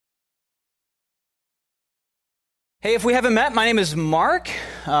Hey, if we haven't met, my name is Mark.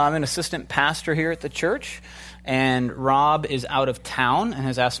 I'm an assistant pastor here at the church, and Rob is out of town and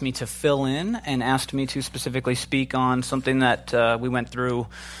has asked me to fill in and asked me to specifically speak on something that we went through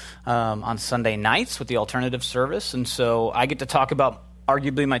on Sunday nights with the alternative service. And so I get to talk about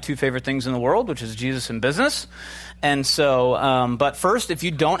arguably my two favorite things in the world, which is Jesus and business. And so, but first, if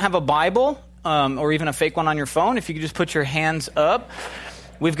you don't have a Bible or even a fake one on your phone, if you could just put your hands up.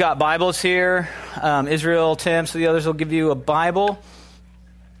 We've got Bibles here. Israel, Tim, so the others will give you a Bible.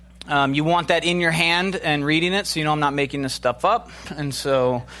 You want that in your hand and reading it, so you know I'm not making this stuff up. And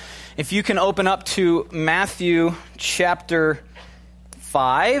so if you can open up to Matthew chapter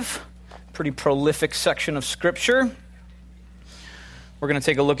 5, pretty prolific section of Scripture. We're going to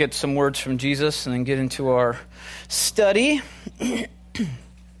take a look at some words from Jesus and then get into our study.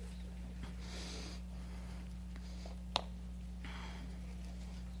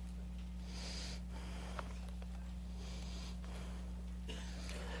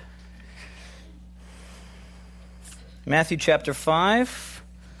 Matthew chapter 5,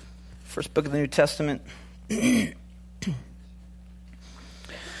 first book of the New Testament. And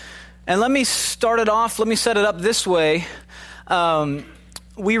let me set it up this way.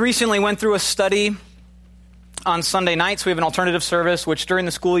 We recently went through a study on Sunday nights. We have an alternative service, which during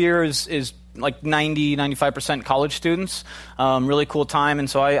the school year is like 95% college students. Really cool time. And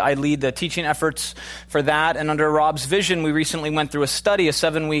so I lead the teaching efforts for that. And under Rob's vision, we recently went through a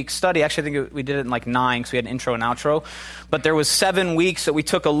 7-week study. Actually, I think we did it in like 9 because we had an intro and outro. But there was 7 weeks that we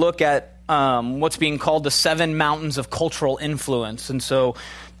took a look at what's being called the 7 mountains of cultural influence. And so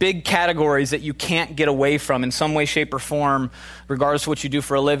big categories that you can't get away from in some way, shape, or form, regardless of what you do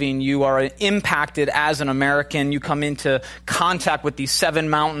for a living. You are impacted as an American. You come into contact with these 7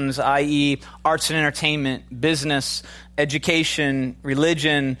 mountains, i.e. arts and entertainment, business, education,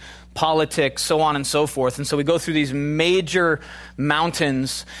 religion, politics, so on and so forth. And so we go through these major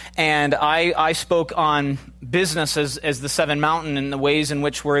mountains, and I spoke on business as the 7 mountain and the ways in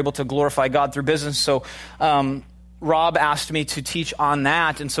which we're able to glorify God through business. So Rob asked me to teach on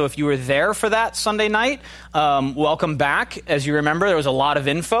that, and so if you were there for that Sunday night, welcome back. As you remember, there was a lot of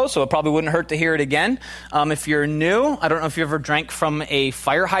info, so it probably wouldn't hurt to hear it again. If you're new, I don't know if you ever drank from a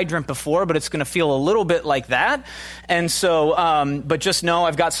fire hydrant before, but it's going to feel a little bit like that. And so, but just know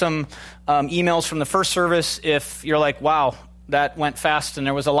I've got some emails from the first service. If you're like, wow, that went fast and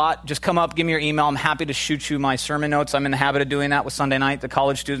there was a lot, just come up, give me your email. I'm happy to shoot you my sermon notes. I'm in the habit of doing that with Sunday night. The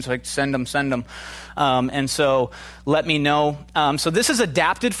college students, like, send them. And so let me know. So this is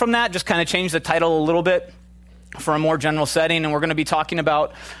adapted from that, just kind of changed the title a little bit for a more general setting. And we're going to be talking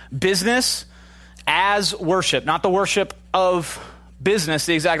about business as worship, not the worship of business,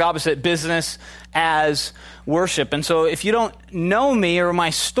 the exact opposite, business as worship. And so if you don't know me or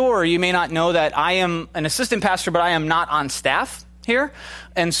my story, you may not know that I am an assistant pastor, but I am not on staff here.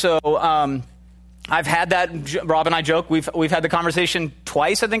 And so I've had that, Rob and I joke, we've had the conversation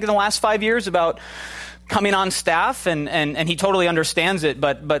twice, I think, in the last 5 years about coming on staff, and he totally understands it.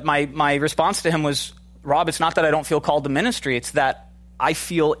 But my response to him was, Rob, it's not that I don't feel called to ministry, it's that I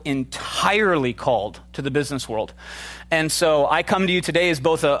feel entirely called to the business world. And so I come to you today as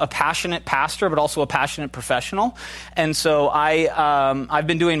both a passionate pastor, but also a passionate professional. And so I've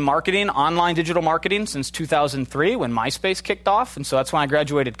been doing marketing, online digital marketing, since 2003 when MySpace kicked off. And so that's when I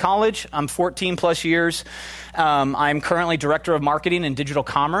graduated college. I'm 14 plus years. I'm currently director of marketing and digital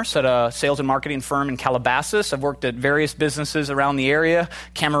commerce at a sales and marketing firm in Calabasas. I've worked at various businesses around the area,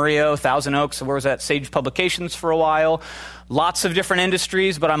 Camarillo, Thousand Oaks. I was at Sage Publications for a while. Lots of different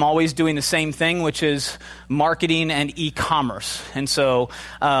industries, but I'm always doing the same thing, which is marketing and e-commerce. And so,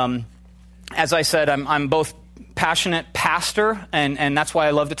 as I said, I'm both passionate pastor, and that's why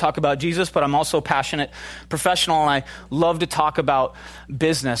I love to talk about Jesus, but I'm also a passionate professional, and I love to talk about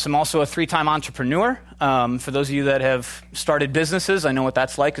business. I'm also a 3-time entrepreneur. For those of you that have started businesses, I know what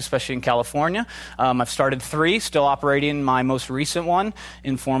that's like, especially in California. I've started 3, still operating my most recent one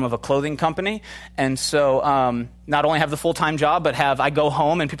in form of a clothing company. And so not only have the full-time job, but I go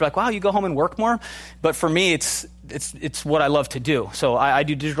home, and people are like, wow, you go home and work more? But for me, it's what I love to do. So I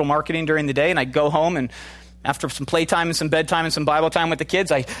do digital marketing during the day, and I go home, and after some playtime and some bedtime and some Bible time with the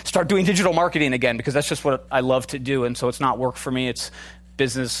kids, I start doing digital marketing again, because that's just what I love to do. And so it's not work for me, it's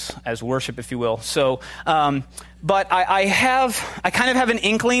business as worship, if you will. So, but I kind of have an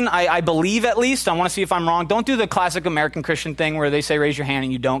inkling, I believe at least, I want to see if I'm wrong. Don't do the classic American Christian thing where they say raise your hand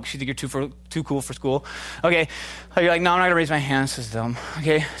and you don't because you think you're too cool for school. Okay, you're like, no, I'm not going to raise my hand, this is dumb.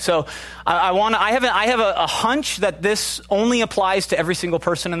 Okay, so I have a hunch that this only applies to every single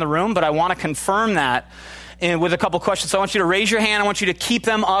person in the room, but I want to confirm that with a couple questions. So I want you to raise your hand. I want you to keep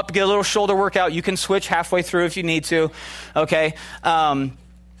them up, get a little shoulder workout. You can switch halfway through if you need to, okay?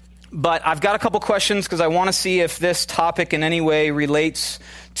 But I've got a couple questions because I want to see if this topic in any way relates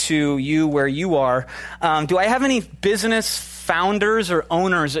to you where you are. Do I have any business founders or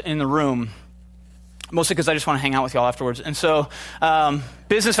owners in the room? Mostly because I just want to hang out with y'all afterwards. And so,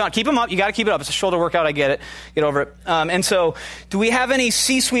 business founder, keep them up. You got to keep it up. It's a shoulder workout. I get it. Get over it. And so, do we have any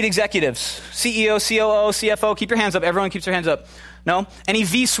C-suite executives? CEO, COO, CFO? Keep your hands up. Everyone keeps their hands up. No? Any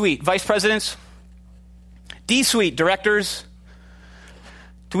V-suite? Vice presidents? D-suite? Directors?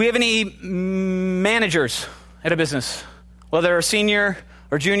 Do we have any managers at a business? Whether they're senior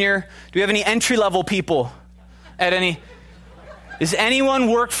or junior? Do we have any entry-level people at any? Does anyone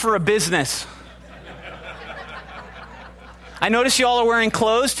work for a business? I notice you all are wearing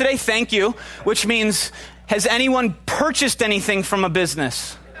clothes today. Thank you. Which means, has anyone purchased anything from a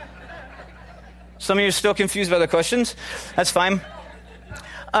business? Some of you are still confused by the questions. That's fine.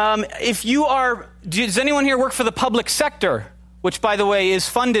 Does anyone here work for the public sector? Which, by the way, is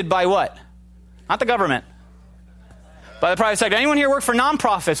funded by what? Not the government. By the private sector. Anyone here work for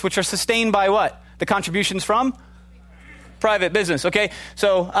nonprofits, which are sustained by what? The contributions from? Private business. Okay.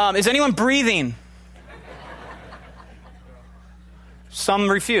 So, is anyone breathing?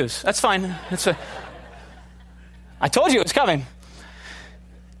 Some refuse. That's fine. I told you it's coming.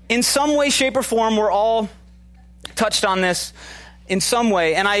 In some way, shape, or form, we're all touched on this in some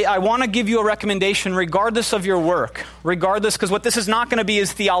way. And I want to give you a recommendation regardless of your work. Regardless, because what this is not going to be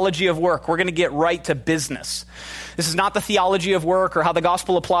is theology of work. We're going to get right to business. This is not the theology of work or how the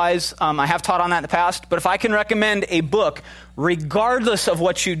gospel applies. I have taught on that in the past. But if I can recommend a book, regardless of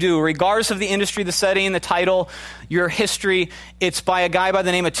what you do, regardless of the industry, the setting, the title, your history, it's by a guy by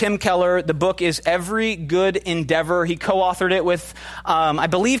the name of Tim Keller. The book is Every Good Endeavor. He co-authored it with, I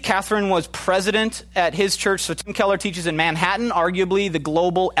believe Catherine was president at his church. So Tim Keller teaches in Manhattan, arguably the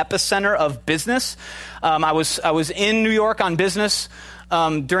global epicenter of business. I was in New York on business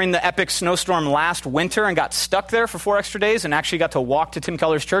during the epic snowstorm last winter and got stuck there for 4 extra days and actually got to walk to Tim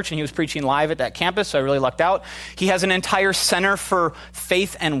Keller's church, and he was preaching live at that campus, so I really lucked out. He has an entire center for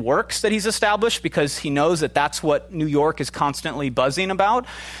faith and works that he's established because he knows that that's what New York is constantly buzzing about.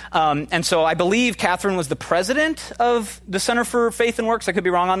 And so I believe Catherine was the president of the Center for Faith and Works. I could be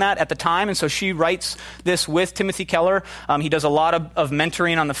wrong on that at the time. And so she writes this with Timothy Keller. He does a lot of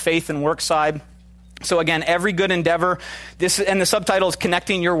mentoring on the faith and work side. So again, Every Good Endeavor. And the subtitle is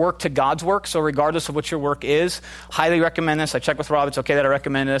Connecting Your Work to God's Work. So regardless of what your work is, highly recommend this. I checked with Rob. It's okay that I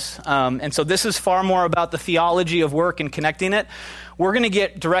recommend this. And so this is far more about the theology of work and connecting it. We're going to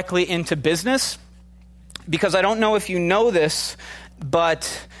get directly into business because I don't know if you know this,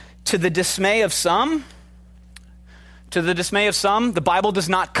 but to the dismay of some, the Bible does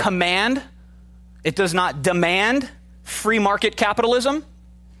not command, it does not demand free market capitalism.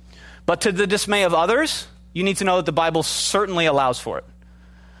 But to the dismay of others, you need to know that the Bible certainly allows for it.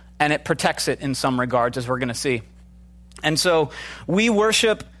 And it protects it in some regards, as we're going to see. And so we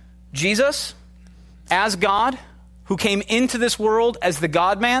worship Jesus as God, who came into this world as the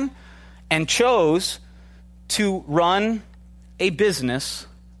God-man and chose to run a business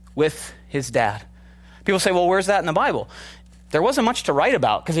with his dad. People say, well, where's that in the Bible? There wasn't much to write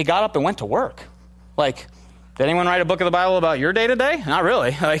about because he got up and went to work. Did anyone write a book of the Bible about your day-to-day? Not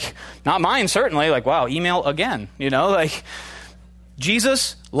really. Not mine, certainly. Wow, email again.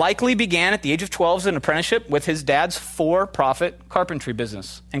 Jesus likely began at the age of 12 as an apprenticeship with his dad's for-profit carpentry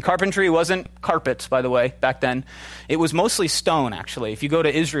business. And carpentry wasn't carpets, by the way, back then. It was mostly stone, actually. If you go to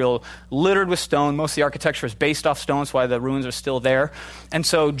Israel, littered with stone. Most of the architecture is based off stone. That's why the ruins are still there. And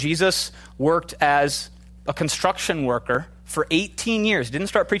so Jesus worked as a construction worker for 18 years. Didn't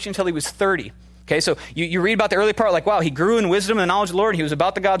start preaching until he was 30. Okay, so you read about the early part, wow, he grew in wisdom and the knowledge of the Lord. He was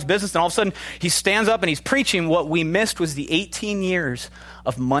about the God's business. And all of a sudden, he stands up and he's preaching. What we missed was the 18 years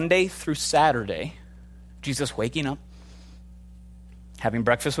of Monday through Saturday, Jesus waking up, having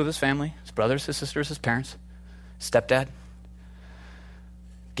breakfast with his family, his brothers, his sisters, his parents, stepdad,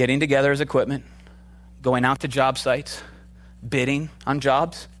 getting together his equipment, going out to job sites, bidding on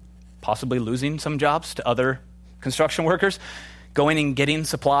jobs, possibly losing some jobs to other construction workers, going and getting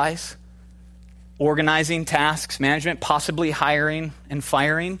supplies, organizing tasks, management, possibly hiring and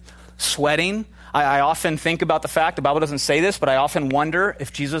firing, sweating. I often think about the fact, the Bible doesn't say this, but I often wonder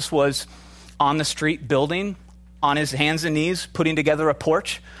if Jesus was on the street building, on his hands and knees, putting together a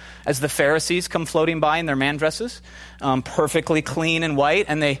porch as the Pharisees come floating by in their man dresses, perfectly clean and white,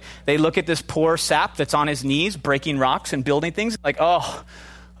 and they look at this poor sap that's on his knees, breaking rocks and building things,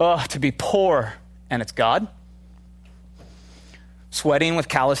 to be poor, and it's God. sweating with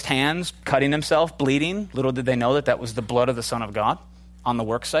calloused hands, cutting himself, bleeding. Little did they know that that was the blood of the Son of God on the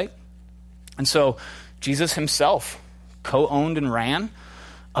work site. And so Jesus himself co-owned and ran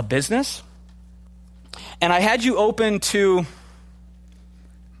a business. And I had you open to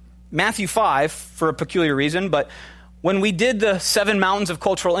Matthew 5 for a peculiar reason, but when we did the 7 mountains of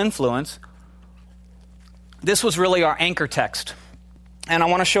cultural influence, this was really our anchor text. And I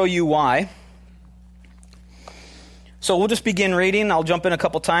want to show you why. So we'll just begin reading. I'll jump in a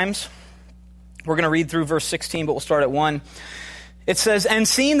couple times. We're going to read through verse 16, but we'll start at 1. It says, "And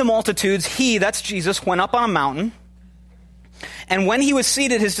seeing the multitudes, he," that's Jesus, "went up on a mountain. And when he was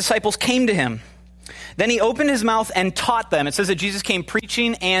seated, his disciples came to him. Then he opened his mouth and taught them." It says that Jesus came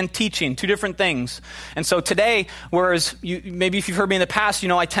preaching and teaching, 2 different things. And so today, whereas maybe if you've heard me in the past,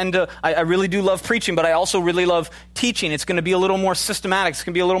 I really do love preaching, but I also really love teaching. It's going to be a little more systematic. It's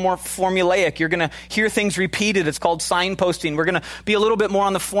going to be a little more formulaic. You're going to hear things repeated. It's called signposting. We're going to be a little bit more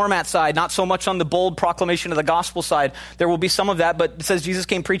on the format side, not so much on the bold proclamation of the gospel side. There will be some of that, but it says Jesus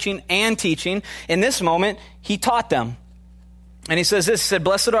came preaching and teaching. In this moment, he taught them. And he says this, he said,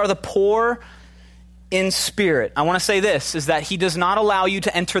 "Blessed are the poor in spirit." I want to say this, is that he does not allow you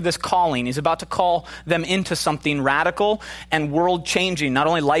to enter this calling. He's about to call them into something radical and world-changing, not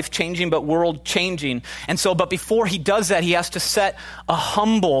only life-changing, but world-changing. And so, but before he does that, he has to set a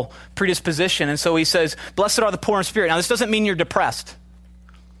humble predisposition. And so he says, "Blessed are the poor in spirit." Now, this doesn't mean you're depressed.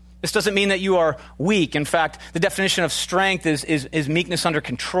 This doesn't mean that you are weak. In fact, the definition of strength is meekness under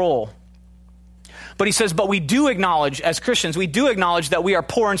control. But he says, but we do acknowledge, as Christians, we do acknowledge that we are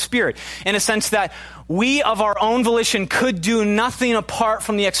poor in spirit, in a sense that we of our own volition could do nothing apart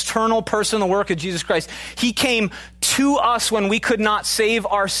from the external person, the work of Jesus Christ. He came to us when we could not save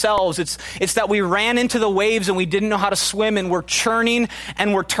ourselves. It's that we ran into the waves and we didn't know how to swim, and we're churning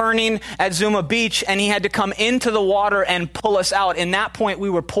and we're turning at Zuma Beach, and he had to come into the water and pull us out. In that point, we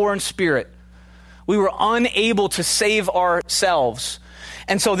were poor in spirit. We were unable to save ourselves.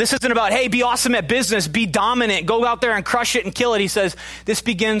 And so this isn't about, hey, be awesome at business, be dominant, go out there and crush it and kill it. He says this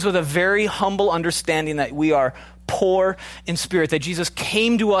begins with a very humble understanding that we are poor in spirit, that Jesus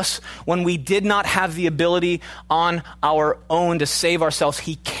came to us when we did not have the ability on our own to save ourselves.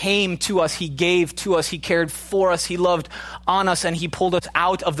 He came to us, he gave to us, he cared for us, he loved on us, and he pulled us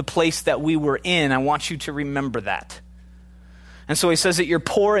out of the place that we were in. I want you to remember that. And so he says that you're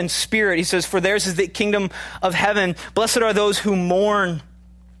poor in spirit. He says, for theirs is the kingdom of heaven. Blessed are those who mourn,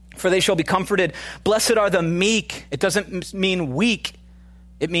 for they shall be comforted. Blessed are the meek. It doesn't mean weak.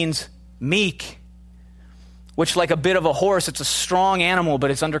 It means meek, which, like a bit of a horse, it's a strong animal,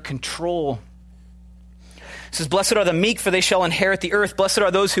 but it's under control. It says, blessed are the meek, for they shall inherit the earth. Blessed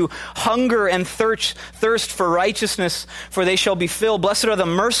are those who hunger and thirst for righteousness, for they shall be filled. Blessed are the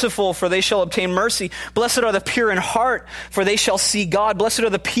merciful, for they shall obtain mercy. Blessed are the pure in heart, for they shall see God. Blessed are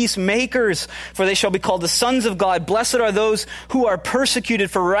the peacemakers, for they shall be called the sons of God. Blessed are those who are persecuted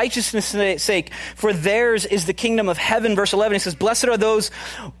for righteousness' sake, for theirs is the kingdom of heaven. Verse 11, he says, blessed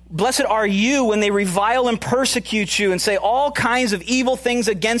are you when they revile and persecute you and say all kinds of evil things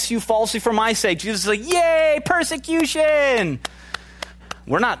against you falsely for my sake. Jesus is like, yay, persecution.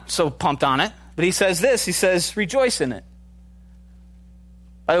 We're not so pumped on it, but he says this, he says, rejoice in it.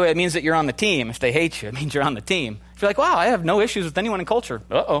 By the way, it means that you're on the team. If they hate you, it means you're on the team. If you're like, wow, I have no issues with anyone in culture.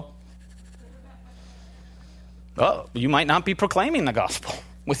 You might not be proclaiming the gospel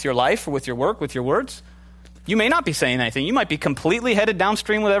with your life or with your work, with your words. You may not be saying anything. You might be completely headed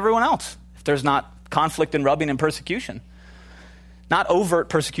downstream with everyone else if there's not conflict and rubbing and persecution. Not overt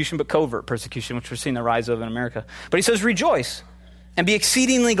persecution, but covert persecution, which we're seeing the rise of in America. But he says, rejoice and be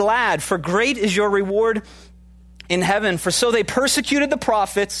exceedingly glad, for great is your reward in heaven. For so they persecuted the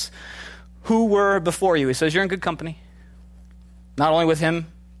prophets who were before you. He says, you're in good company. Not only with him,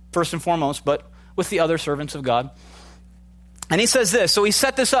 first and foremost, but with the other servants of God. And he says this, so he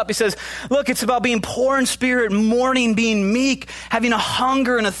set this up. He says, look, it's about being poor in spirit, mourning, being meek, having a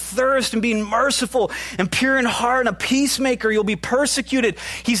hunger and a thirst, and being merciful and pure in heart and a peacemaker. You'll be persecuted.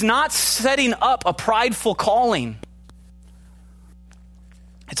 He's not setting up a prideful calling.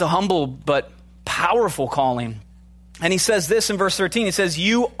 It's a humble but powerful calling. And he says this in verse 13. He says,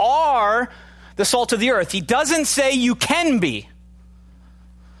 you are the salt of the earth. He doesn't say you can be.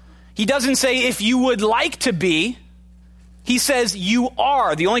 He doesn't say if you would like to be. He says you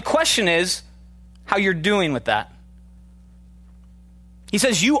are. The only question is how you're doing with that. He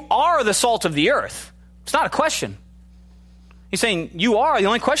says you are the salt of the earth. It's not a question. He's saying you are. The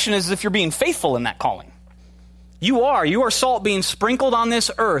only question is if you're being faithful in that calling. You are salt being sprinkled on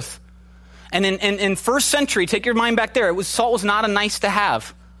this earth. And in first century, take your mind back there, salt was not a nice to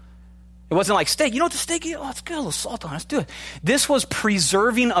have. It wasn't like steak. You know what the steak is? Oh, it's good. A little salt on it. Let's do it. This was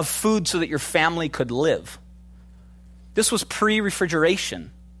preserving of food so that your family could live. This was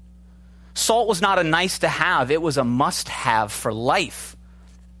pre-refrigeration. Salt was not a nice to have. It was a must have for life.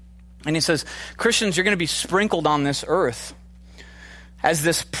 And he says, Christians, you're going to be sprinkled on this earth as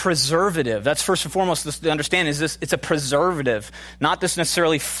this preservative. That's first and foremost to understand is this, it's a preservative, not this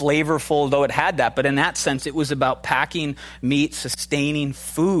necessarily flavorful, though it had that, but in that sense, it was about packing meat, sustaining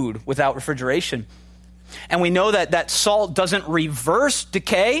food without refrigeration. And we know that salt doesn't reverse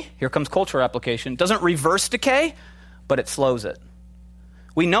decay. Here comes cultural application. It doesn't reverse decay, but it slows it.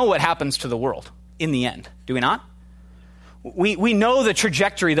 We know what happens to the world in the end, do we not? We know the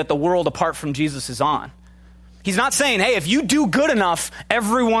trajectory that the world apart from Jesus is on. He's not saying, hey, if you do good enough,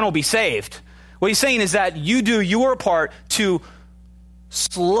 everyone will be saved. What he's saying is that you do your part to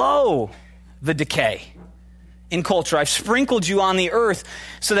slow the decay in culture. I've sprinkled you on the earth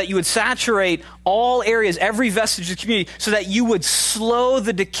so that you would saturate all areas, every vestige of the community, so that you would slow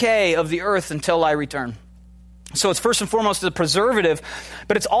the decay of the earth until I return. So it's first and foremost a preservative,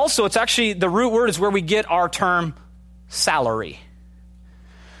 but it's actually, the root word is where we get our term salary.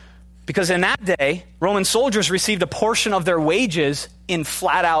 Because in that day, Roman soldiers received a portion of their wages in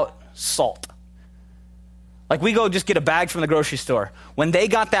flat out salt. Like we go just get a bag from the grocery store. When they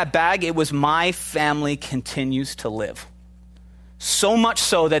got that bag, it was my family continues to live. So much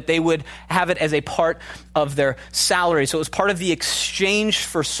so that they would have it as a part of their salary. So it was part of the exchange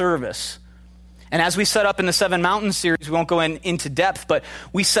for service. And as we set up in the Seven Mountains series, we won't go into depth, but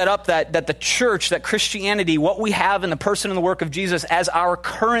we set up that the church, that Christianity, what we have in the person and the work of Jesus as our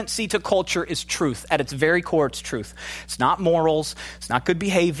currency to culture is truth. At its very core, it's truth. It's not morals. It's not good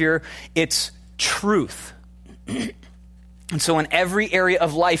behavior. It's truth. And so in every area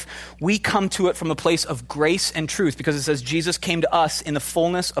of life, we come to it from a place of grace and truth because it says Jesus came to us in the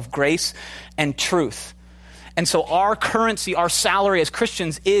fullness of grace and truth. And so our currency, our salary as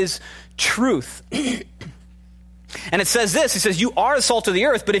Christians is truth. And it says this, it says, you are the salt of the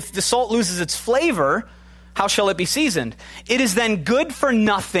earth, but if the salt loses its flavor, how shall it be seasoned? It is then good for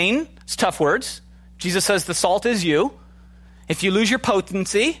nothing. It's tough words. Jesus says the salt is you. If you lose your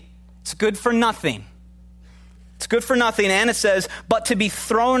potency, it's good for nothing. It's good for nothing. And it says, but to be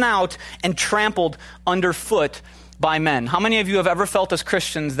thrown out and trampled underfoot by men. How many of you have ever felt as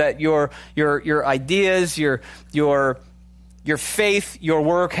Christians that your ideas, your faith, your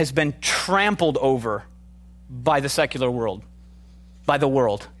work has been trampled over by the secular world, by the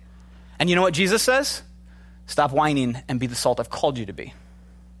world? And you know what Jesus says? Stop whining and be the salt I've called you to be.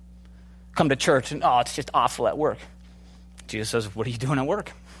 Come to church and, it's just awful at work. Jesus says, what are you doing at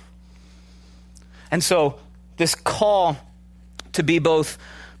work? And so this call to be both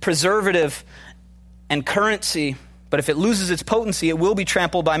preservative and currency, but if it loses its potency, it will be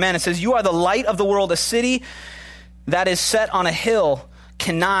trampled by men. It says, you are the light of the world. A city that is set on a hill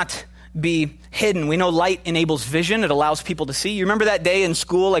cannot be hidden. We know light enables vision. It allows people to see. You remember that day in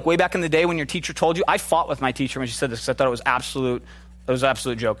school, like way back in the day when your teacher told you? I fought with my teacher when she said this because I thought it was an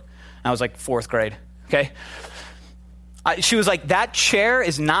absolute joke. And I was like fourth grade, okay? She was like, that chair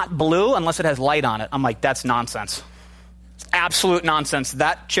is not blue unless it has light on it. I'm like, that's nonsense. Absolute nonsense.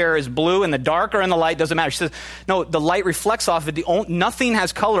 That chair is blue in the dark or in the light, doesn't matter. She says, no, the light reflects off of it. Nothing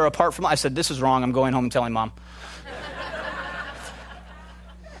has color apart from, I said, this is wrong. I'm going home and telling Mom.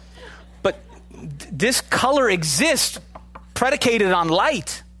 But this color exists predicated on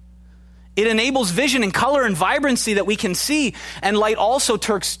light. It enables vision and color and vibrancy that we can see. And light also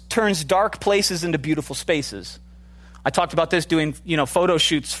turns dark places into beautiful spaces. I talked about this doing, photo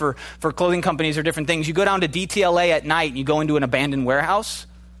shoots for clothing companies or different things. You go down to DTLA at night and you go into an abandoned warehouse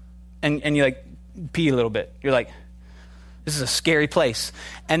and you like pee a little bit. You're like, this is a scary place.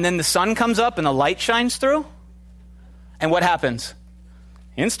 And then the sun comes up and the light shines through. And what happens?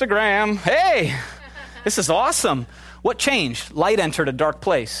 Instagram. Hey, this is awesome. What changed? Light entered a dark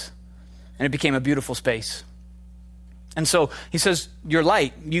place and it became a beautiful space. And so he says, your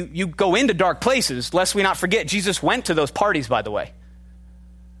light, you go into dark places, lest we not forget, Jesus went to those parties, by the way.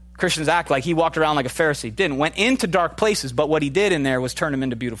 Christians act like he walked around like a Pharisee. Didn't. Went into dark places, but what he did in there was turn them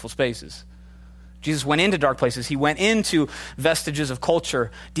into beautiful spaces. Jesus went into dark places. He went into vestiges of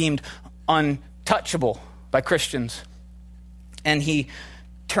culture deemed untouchable by Christians. And he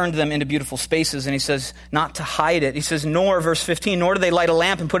turned them into beautiful spaces, and he says not to hide it. He says, nor, verse 15, nor do they light a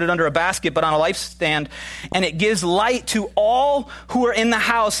lamp and put it under a basket, but on a lampstand, and it gives light to all who are in the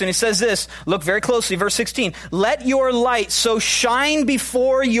house. And he says this, look very closely, verse 16, let your light so shine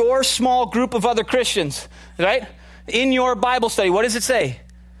before your small group of other Christians, right? In your Bible study, what does it say?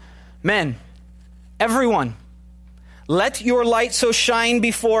 Men, everyone, Let your light so shine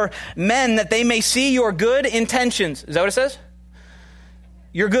before men that they may see your good intentions. Is that what it says?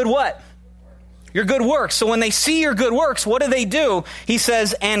 Your good what? Your good works. So when they see your good works, what do? He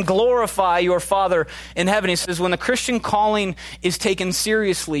says, and glorify your Father in heaven. He says, when the Christian calling is taken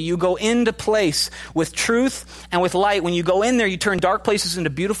seriously, you go into place with truth and with light. When you go in there, you turn dark places into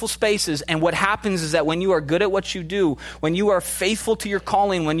beautiful spaces. And what happens is that when you are good at what you do, when you are faithful to your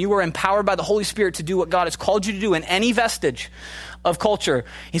calling, when you are empowered by the Holy Spirit to do what God has called you to do in any vestige of culture,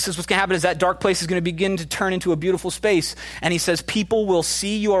 he says what's going to happen is that dark place is going to begin to turn into a beautiful space. And he says people will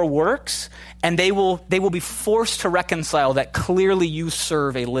see your works and they will be forced to reconcile that clearly you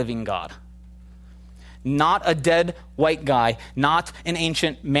serve a living God. Not a dead white guy, not an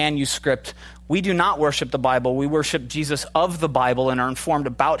ancient manuscript. We do not worship the Bible. We worship Jesus of the Bible and are informed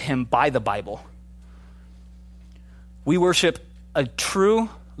about him by the Bible. We worship a true,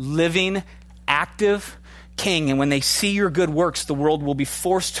 living, active King, and when they see your good works, the world will be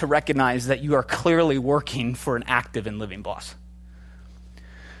forced to recognize that you are clearly working for an active and living boss.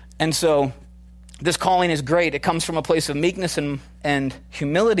 And so this calling is great. It comes from a place of meekness and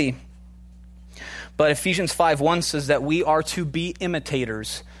humility. But Ephesians 5:1 says that we are to be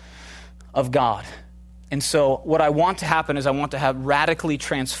imitators of God. And so what I want to happen is I want to have radically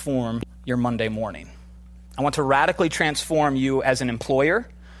transform your Monday morning. I want to radically transform you as an employer.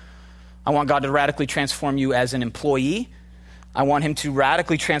 I want God to radically transform you as an employee. I want him to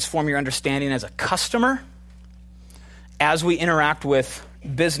radically transform your understanding as a customer as we interact with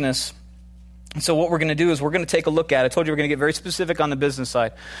business. And so what we're going to do is we're going to take a look at, I told you we're going to get very specific on the business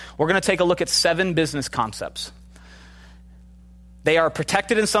side. We're going to take a look at 7 business concepts. They are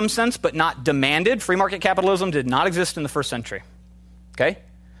protected in some sense, but not demanded. Free market capitalism did not exist in the first century. Okay?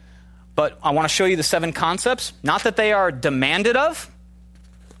 But I want to show you the 7 concepts. Not that they are demanded of,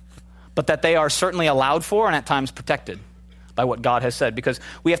 but that they are certainly allowed for and at times protected by what God has said, because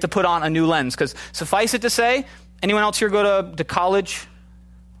we have to put on a new lens. Because suffice it to say, anyone else here go to college,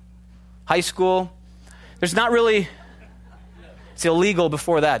 high school? There's not really, it's illegal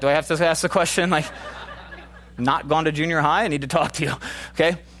before that. Do I have to ask the question, like, not gone to junior high? I need to talk to you,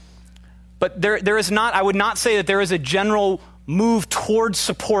 okay? But there is not, I would not say that there is a general move towards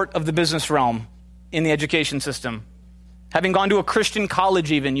support of the business realm in the education system. Having gone to a Christian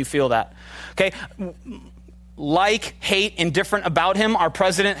college even, you feel that. Okay? Like, hate, indifferent about him, our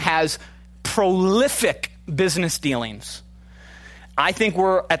president has prolific business dealings. I think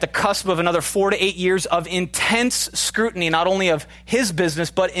we're at the cusp of another 4 to 8 years of intense scrutiny, not only of his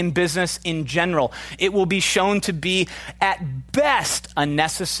business, but in business in general. It will be shown to be, at best, a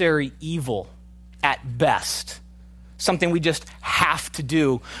necessary evil. At best. Something we just have to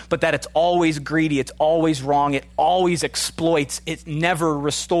do, but that it's always greedy, it's always wrong, it always exploits, it never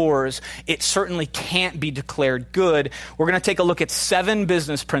restores. It certainly can't be declared good. We're going to take a look at 7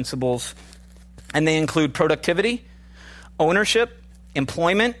 business principles, and they include productivity, ownership,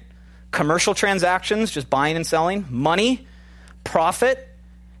 employment, commercial transactions, just buying and selling, money, profit,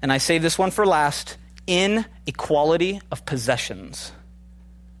 and I save this one for last, inequality of possessions.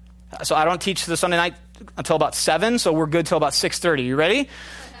 So I don't teach the Sunday night until about 7, so we're good till about 6:30. You ready?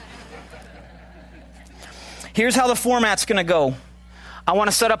 Here's how the format's going to go. I want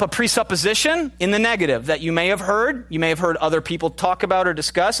to set up a presupposition in the negative that you may have heard. You may have heard other people talk about or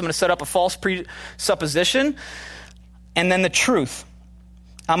discuss. I'm going to set up a false presupposition. And then the truth.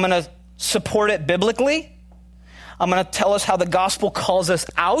 I'm going to support it biblically. I'm going to tell us how the gospel calls us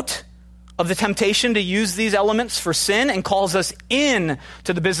out of the temptation to use these elements for sin and calls us in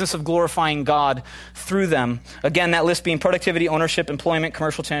to the business of glorifying God through them. Again, that list being productivity, ownership, employment,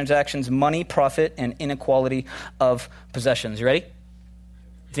 commercial transactions, money, profit, and inequality of possessions. You ready?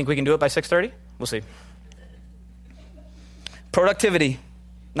 You think we can do it by 6:30? We'll see. Productivity,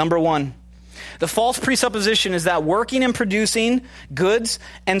 number 1. The false presupposition is that working and producing goods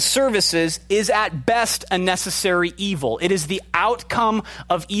and services is at best a necessary evil. It is the outcome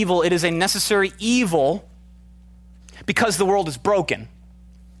of evil. It is a necessary evil because the world is broken.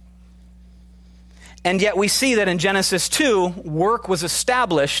 And yet we see that in Genesis 2, work was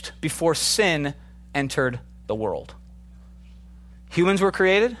established before sin entered the world. Humans were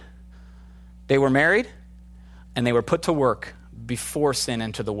created, they were married, and they were put to work before sin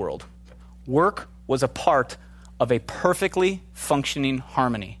entered the world. Work was a part of a perfectly functioning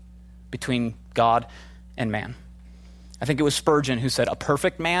harmony between God and man. I think it was Spurgeon who said, a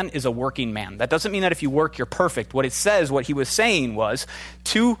perfect man is a working man. That doesn't mean that if you work, you're perfect. What it says, what he was saying was,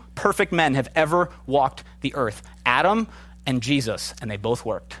 2 perfect men have ever walked the earth, Adam and Jesus, and they both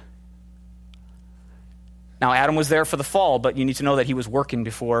worked. Now, Adam was there for the fall, but you need to know that he was working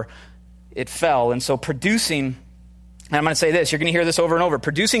before it fell. And so producing And I'm going to say this, you're going to hear this over and over.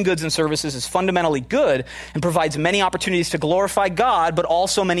 Producing goods and services is fundamentally good and provides many opportunities to glorify God, but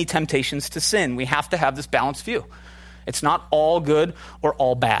also many temptations to sin. We have to have this balanced view. It's not all good or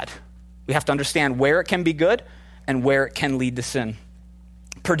all bad. We have to understand where it can be good and where it can lead to sin.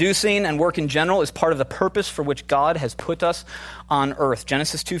 Producing and work in general is part of the purpose for which God has put us on earth.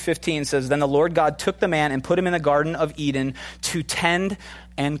 Genesis 2:15 says, "Then the Lord God took the man and put him in the Garden of Eden to tend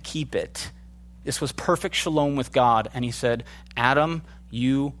and keep it." This was perfect shalom with God. And he said, Adam,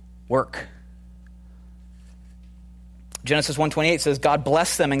 you work. Genesis 1:28 says, God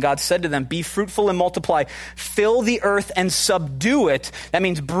blessed them and God said to them, be fruitful and multiply, fill the earth and subdue it. That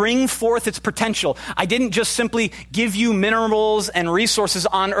means bring forth its potential. I didn't just simply give you minerals and resources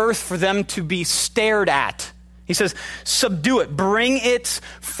on earth for them to be stared at. He says, subdue it, bring its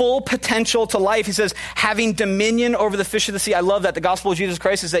full potential to life. He says, having dominion over the fish of the sea. I love that. The gospel of Jesus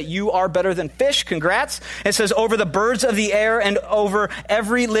Christ is that you are better than fish. Congrats. It says, over the birds of the air and over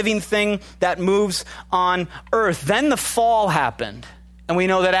every living thing that moves on earth. Then the fall happened. And we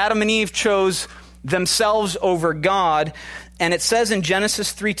know that Adam and Eve chose themselves over God. And it says in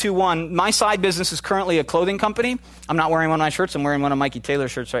Genesis 3:2-1, my side business is currently a clothing company. I'm not wearing one of my shirts. I'm wearing one of Mikey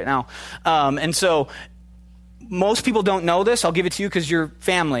Taylor's shirts right now. And so most people don't know this. I'll give it to you because you're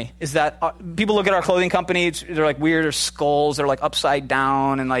family. Is that people look at our clothing company, they're like weird skulls. They're like upside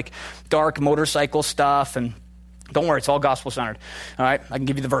down and like dark motorcycle stuff. And don't worry, it's all gospel centered. All right, I can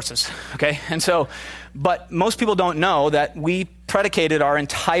give you the verses. Okay, and so, but most people don't know that we predicated our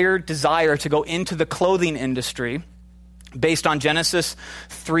entire desire to go into the clothing industry based on Genesis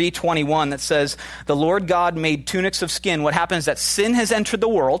 3:21 that says, the Lord God made tunics of skin. What happens is that sin has entered the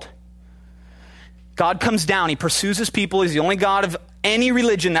world. God comes down, he pursues his people. He's the only God of any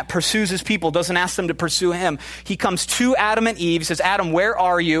religion that pursues his people, doesn't ask them to pursue him. He comes to Adam and Eve, he says, Adam, where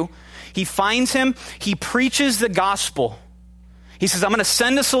are you? He finds him, he preaches the gospel. He says, I'm going to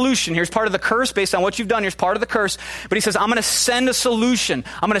send a solution. Here's part of the curse based on what you've done. Here's part of the curse. But he says, I'm going to send a solution.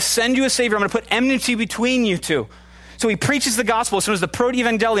 I'm going to send you a savior. I'm going to put enmity between you two. So he preaches the gospel as soon as the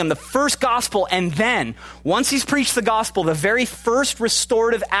proto-evangelium, the first gospel, and then, once he's preached the gospel, the very first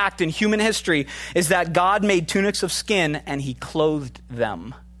restorative act in human history is that God made tunics of skin and he clothed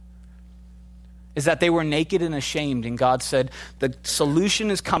them. Is that they were naked and ashamed, and God said, the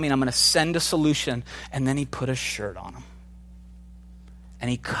solution is coming, I'm going to send a solution, and then he put a shirt on them. And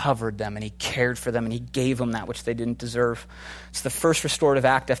he covered them, and he cared for them, and he gave them that which they didn't deserve. It's the first restorative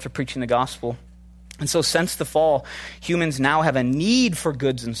act after preaching the gospel. And so since the fall, humans now have a need for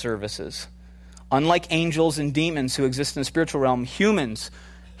goods and services. Unlike angels and demons who exist in the spiritual realm,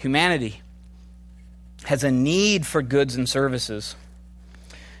 humanity, has a need for goods and services.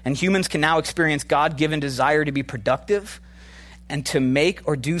 And humans can now experience God-given desire to be productive and to make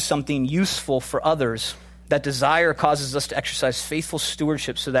or do something useful for others. That desire causes us to exercise faithful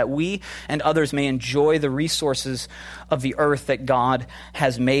stewardship so that we and others may enjoy the resources of the earth that God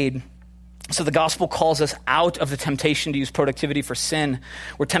has made. So the gospel calls us out of the temptation to use productivity for sin.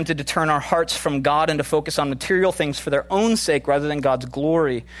 We're tempted to turn our hearts from God and to focus on material things for their own sake rather than God's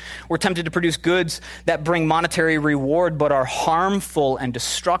glory. We're tempted to produce goods that bring monetary reward but are harmful and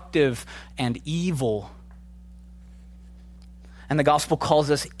destructive and evil. And the gospel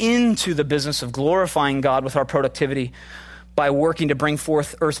calls us into the business of glorifying God with our productivity by working to bring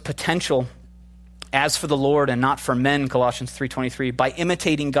forth earth's potential as for the Lord and not for men, Colossians 3:23, by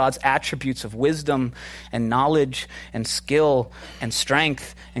imitating God's attributes of wisdom and knowledge and skill and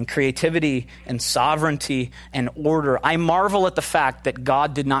strength and creativity and sovereignty and order. I marvel at the fact that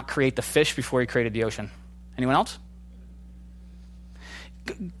God did not create the fish before he created the ocean. Anyone else?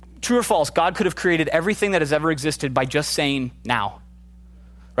 True or false, God could have created everything that has ever existed by just saying now,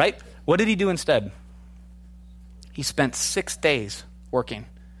 right? What did he do instead? He spent 6 days working.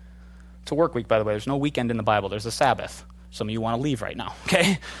 It's a work week, by the way. There's no weekend in the Bible. There's a Sabbath. Some of you want to leave right now,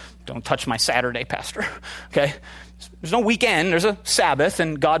 okay? Don't touch my Saturday, Pastor, okay? There's no weekend. There's a Sabbath,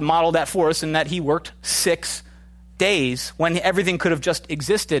 and God modeled that for us in that he worked 6 days when everything could have just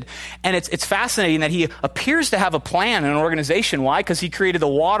existed. And it's fascinating that he appears to have a plan and an organization. Why? Because he created the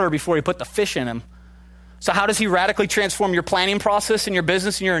water before he put the fish in him. So how does he radically transform your planning process in your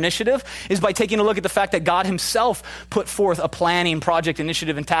business and your initiative? Is by taking a look at the fact that God himself put forth a planning, project,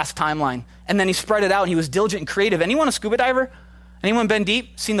 initiative, and task timeline. And then he spread it out, and he was diligent and creative. Anyone a scuba diver? Anyone been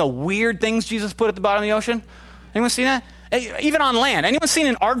deep? Seen the weird things Jesus put at the bottom of the ocean? Anyone seen that? Even on land. Anyone seen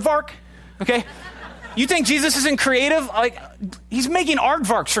an aardvark? Okay. You think Jesus isn't creative? Like, he's making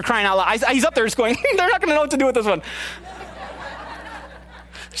aardvarks for crying out loud. He's up there just going, they're not going to know what to do with this one.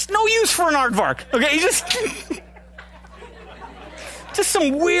 There's no use for an aardvark, okay? Just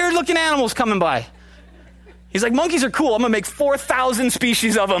some weird-looking animals coming by. He's like, monkeys are cool. I'm going to make 4,000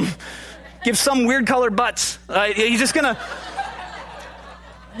 species of them. Give some weird colored butts. He's just going to...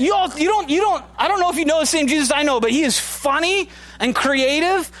 I don't know if you know the same Jesus I know, but he is funny and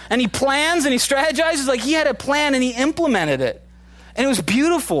creative, and he plans and he strategizes. Like, he had a plan and he implemented it. And it was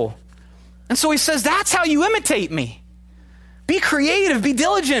beautiful. And so he says, that's how you imitate me. Be creative, be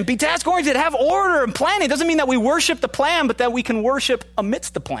diligent, be task-oriented, have order and planning. It doesn't mean that we worship the plan, but that we can worship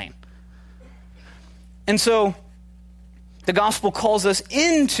amidst the plan. And so the gospel calls us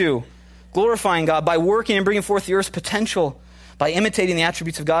into glorifying God by working and bringing forth the earth's potential, by imitating the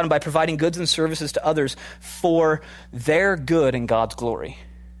attributes of God, and by providing goods and services to others for their good and God's glory.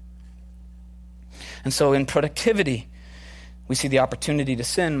 And so in productivity, we see the opportunity to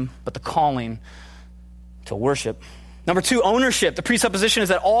sin, but the calling to worship. Number 2, ownership. The presupposition is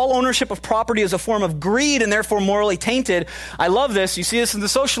that all ownership of property is a form of greed and therefore morally tainted. I love this. You see this in the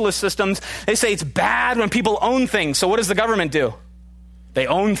socialist systems. They say it's bad when people own things. So what does the government do? They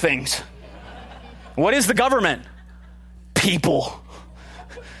own things. What is the government? People.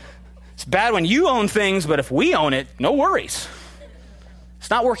 It's bad when you own things, but if we own it, no worries. It's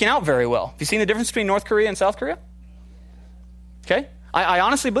not working out very well. Have you seen the difference between North Korea and South Korea? Okay? I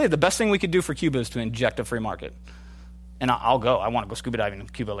honestly believe the best thing we could do for Cuba is to inject a free market. And I'll go. I want to go scuba diving in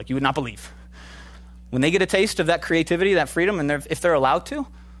Cuba like you would not believe. When they get a taste of that creativity, that freedom, and if they're allowed to,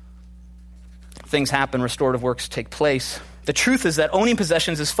 things happen, restorative works take place. The truth is that owning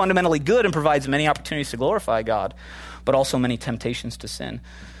possessions is fundamentally good and provides many opportunities to glorify God, but also many temptations to sin.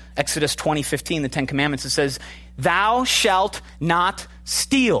 Exodus 20:15, the 10 Commandments, it says, "Thou shalt not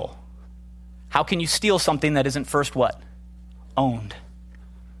steal." How can you steal something that isn't first what? Owned.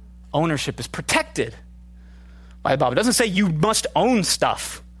 Ownership is protected by the Bible. It doesn't say you must own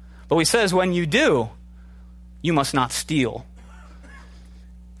stuff, but it says when you do, you must not steal.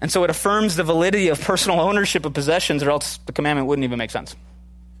 And so it affirms the validity of personal ownership of possessions, or else the commandment wouldn't even make sense.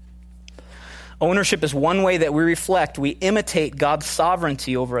 Ownership is one way that we imitate God's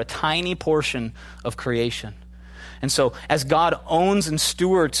sovereignty over a tiny portion of creation. And so as God owns and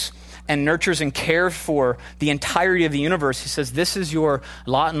stewards and nurtures and cares for the entirety of the universe, he says, this is your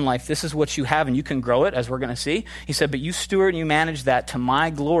lot in life. This is what you have, and you can grow it, as we're going to see. He said, but you steward and you manage that to my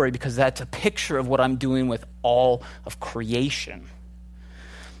glory, because that's a picture of what I'm doing with all of creation.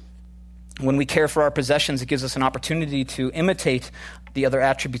 When we care for our possessions, it gives us an opportunity to imitate the other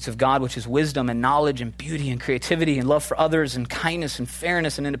attributes of God, which is wisdom and knowledge and beauty and creativity and love for others and kindness and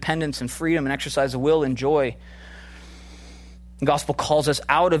fairness and independence and freedom and exercise of will and joy. The gospel calls us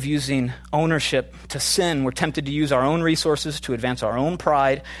out of using ownership to sin. We're tempted to use our own resources to advance our own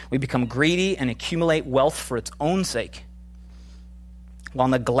pride. We become greedy and accumulate wealth for its own sake, while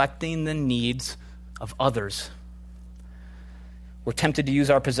neglecting the needs of others. We're tempted to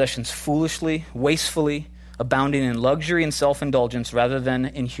use our possessions foolishly, wastefully, abounding in luxury and self-indulgence rather than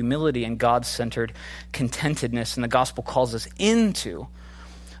in humility and God-centered contentedness. And the gospel calls us into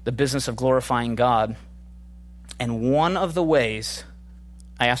the business of glorifying God. And one of the ways,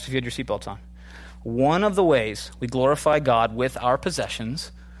 I asked if you had your seatbelts on, one of the ways we glorify God with our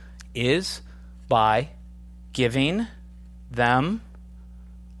possessions is by giving them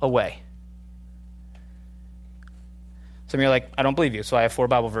away. Some of you are like, I don't believe you, so I have 4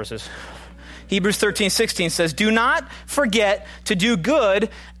 Bible verses. Hebrews 13:16 says, do not forget to do good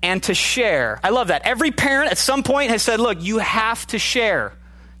and to share. I love that. Every parent at some point has said, look, you have to share.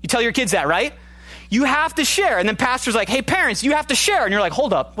 You tell your kids that, right? You have to share. And then pastor's like, hey, parents, you have to share. And you're like,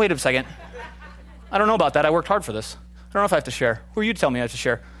 hold up, wait a second. I don't know about that. I worked hard for this. I don't know if I have to share. Who are you to tell me I have to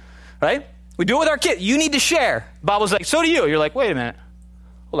share? Right? We do it with our kids. You need to share. The Bible's like, so do you. You're like, wait a minute.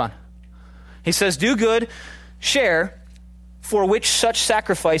 Hold on. He says, do good, share, for which such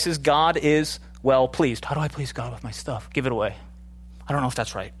sacrifices God is well pleased. How do I please God with my stuff? Give it away. I don't know if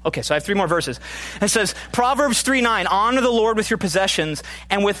that's right. Okay, so I have 3 more verses. It says, Proverbs 3:9, honor the Lord with your possessions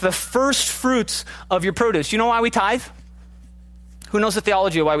and with the first fruits of your produce. You know why we tithe? Who knows the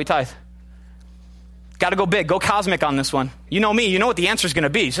theology of why we tithe? Got to go big. Go cosmic on this one. You know me. You know what the answer is going to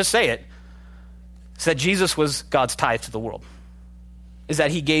be. Just say it. It's that Jesus was God's tithe to the world. Is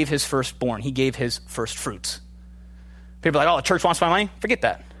that he gave his firstborn. He gave his first fruits. People are like, oh, the church wants my money? Forget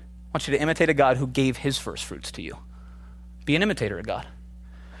that. I want you to imitate a God who gave his first fruits to you. Be an imitator of God.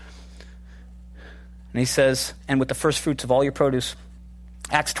 And he says, and with the first fruits of all your produce.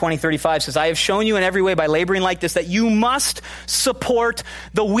 Acts 20:35 says, I have shown you in every way by laboring like this that you must support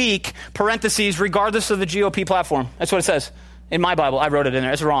the weak, parentheses, regardless of the GOP platform. That's what it says. In my Bible, I wrote it in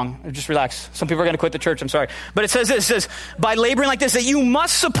there. It's wrong. Just relax. Some people are going to quit the church. I'm sorry. But it says this. It says, by laboring like this, that you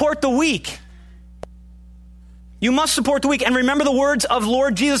must support the weak. You must support the weak. And remember the words of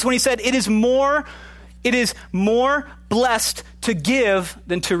Lord Jesus when he said, it is more It is more blessed to give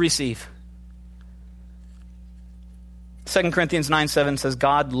than to receive. 2 Corinthians 9:7 says,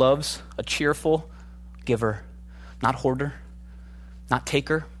 God loves a cheerful giver, not hoarder, not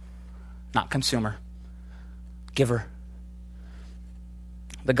taker, not consumer, giver.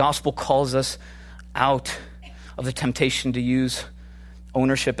 The gospel calls us out of the temptation to use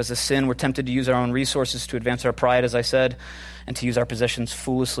ownership as a sin. We're tempted to use our own resources to advance our pride, as I said, and to use our possessions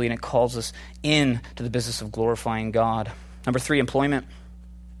foolishly, and it calls us in to the business of glorifying God. Number 3, employment.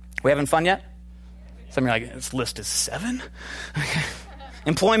 We having fun yet? Some of you are like, this list is 7? Okay.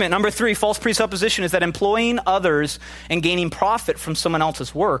 Employment. Number 3, false presupposition is that employing others and gaining profit from someone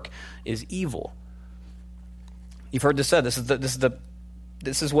else's work is evil. You've heard this said.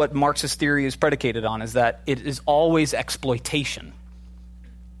 This is what Marxist theory is predicated on, is that it is always exploitation.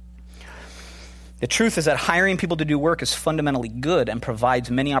 The truth is that hiring people to do work is fundamentally good and provides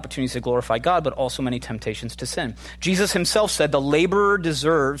many opportunities to glorify God, but also many temptations to sin. Jesus himself said the laborer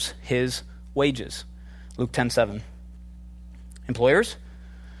deserves his wages. Luke 10:7. Employers,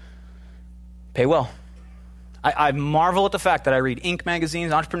 pay well. I marvel at the fact that I read Inc.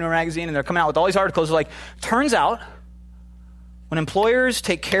 magazines, Entrepreneur magazine, and they're coming out with all these articles like, turns out when employers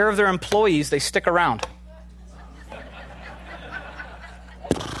take care of their employees, they stick around.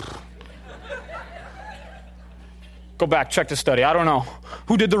 Go back, check the study. I don't know.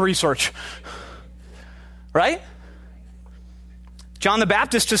 Who did the research? Right? John the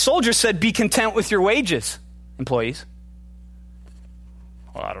Baptist to soldiers said, be content with your wages, employees.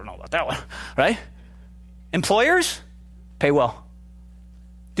 Well, I don't know about that one, right? Employers, pay well.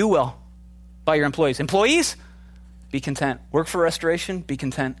 Do well by your employees. Employees, be content. Work for restoration, be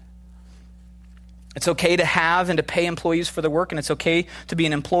content. It's okay to have and to pay employees for their work, and it's okay to be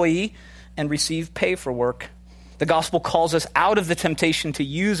an employee and receive pay for work. The gospel calls us out of the temptation to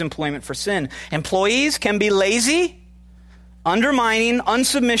use employment for sin. Employees can be lazy, undermining,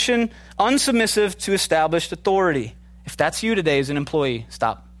 unsubmissive to established authority. If that's you today as an employee,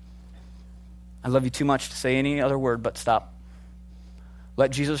 stop. I love you too much to say any other word, but stop.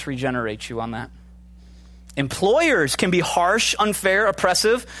 Let Jesus regenerate you on that. Employers can be harsh, unfair,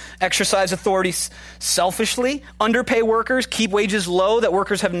 oppressive, exercise authority selfishly, underpay workers, keep wages low, that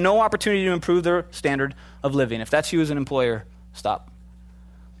workers have no opportunity to improve their standard of living. If that's you as an employer, stop.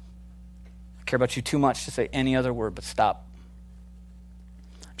 I care about you too much to say any other word, but stop.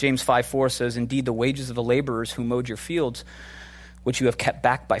 James 5:4 says, indeed, the wages of the laborers who mowed your fields, which you have kept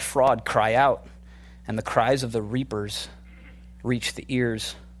back by fraud, cry out, and the cries of the reapers reach the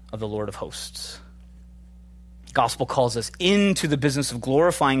ears of the Lord of hosts. Gospel calls us into the business of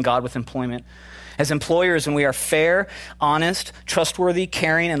glorifying God with employment. As employers, when we are fair, honest, trustworthy,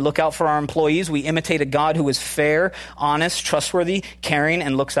 caring, and look out for our employees, we imitate a God who is fair, honest, trustworthy, caring,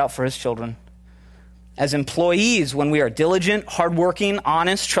 and looks out for his children. As employees, when we are diligent, hardworking,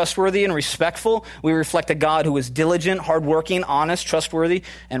 honest, trustworthy, and respectful, we reflect a God who is diligent, hardworking, honest, trustworthy,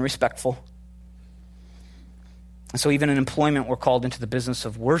 and respectful. And so even in employment, we're called into the business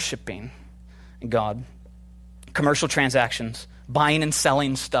of worshiping God. Commercial transactions, buying and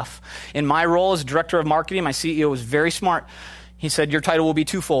selling stuff. In my role as director of marketing, my CEO was very smart. He said, your title will be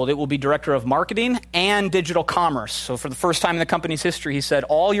twofold. It will be director of marketing and digital commerce. So for the first time in the company's history, he said,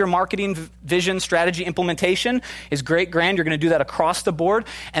 all your marketing vision, strategy, implementation is great, grand. You're going to do that across the board.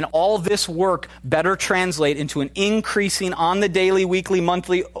 And all this work better translate into an increasing on the daily, weekly,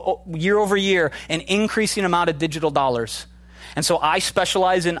 monthly, year over year, an increasing amount of digital dollars. And so I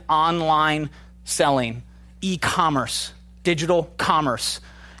specialize in online selling, e-commerce, digital commerce,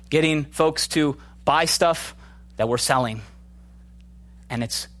 getting folks to buy stuff that we're selling. And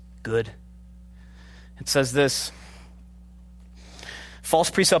it's good. It says this, false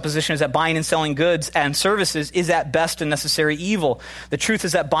presupposition is that buying and selling goods and services is at best a necessary evil. The truth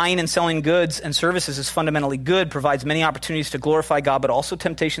is that buying and selling goods and services is fundamentally good, provides many opportunities to glorify God, but also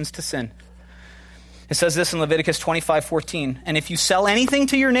temptations to sin. It says this in Leviticus 25:14. And if you sell anything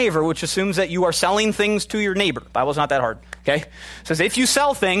to your neighbor, which assumes that you are selling things to your neighbor. The Bible's not that hard, okay? It says if you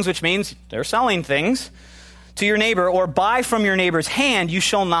sell things, which means they're selling things to your neighbor, or buy from your neighbor's hand, you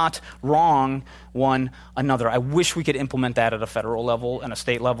shall not wrong one another. I wish we could implement that at a federal level and a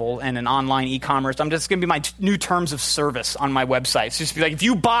state level and an online e-commerce. I'm just going to be my new terms of service on my website. It's just be like, if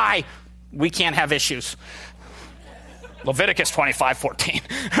you buy, we can't have issues. Leviticus 25:14,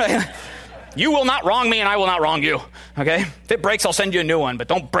 right? You will not wrong me and I will not wrong you, okay? If it breaks, I'll send you a new one, but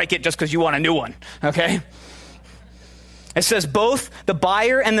don't break it just because you want a new one, okay? It says both the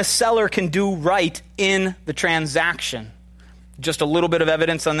buyer and the seller can do right in the transaction. Just a little bit of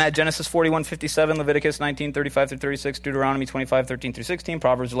evidence on that. Genesis 41:57, Leviticus 19:35-36, Deuteronomy 25:13-16,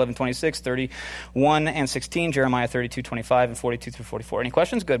 Proverbs 11:26, 31 and 16, Jeremiah 32:25 and 42-44. Any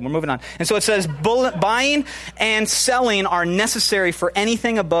questions? Good. We're moving on. And so it says, buying and selling are necessary for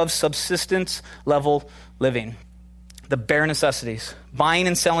anything above subsistence level living. The bare necessities. Buying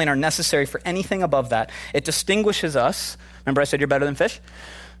and selling are necessary for anything above that. It distinguishes us. Remember I said you're better than fish?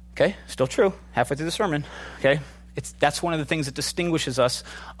 Okay, still true. Halfway through the sermon. Okay. That's one of the things that distinguishes us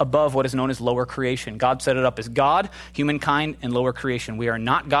above what is known as lower creation. God set it up as God, humankind, and lower creation. We are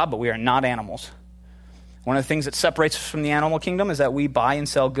not God, but we are not animals. One of the things that separates us from the animal kingdom is that we buy and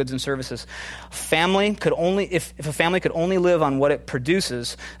sell goods and services. If a family could only live on what it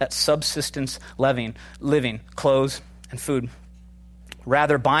produces, that's subsistence living, clothes and food.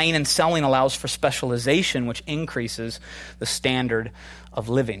 Rather, buying and selling allows for specialization, which increases the standard of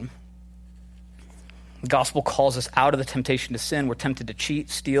living. The gospel calls us out of the temptation to sin. We're tempted to cheat,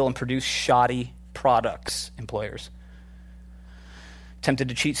 steal, and produce shoddy products, employers. Tempted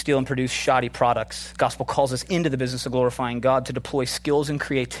to cheat, steal, and produce shoddy products. The gospel calls us into the business of glorifying God, to deploy skills and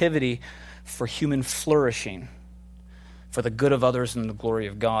creativity for human flourishing, for the good of others and the glory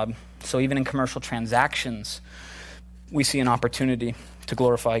of God. So even in commercial transactions, we see an opportunity to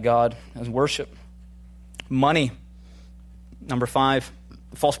glorify God as worship. Money, number 5.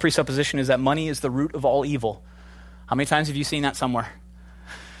 The false presupposition is that money is the root of all evil. How many times have you seen that somewhere?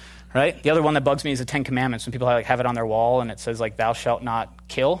 Right? The other one that bugs me is the 10 Commandments. When people have it on their wall and it says thou shalt not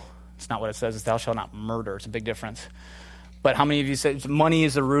kill. It's not what it says. It's thou shalt not murder. It's a big difference. But how many of you say money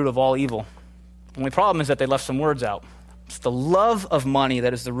is the root of all evil? The only problem is that they left some words out. It's the love of money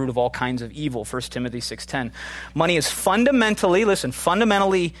that is the root of all kinds of evil, 1 Timothy 6:10. Money is fundamentally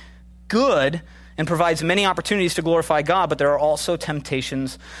good and provides many opportunities to glorify God, but there are also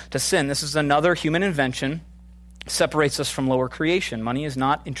temptations to sin. This is another human invention, separates us from lower creation. Money is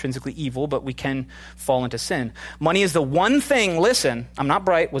not intrinsically evil, but we can fall into sin. Money is the one thing, listen, I'm not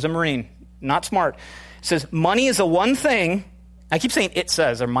bright, was a Marine, not smart. It says, money is the one thing, I keep saying it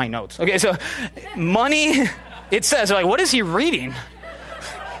says, or my notes. Okay, so money, it says, they're like, what is he reading?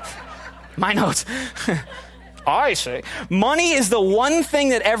 My notes. I say, money is the one thing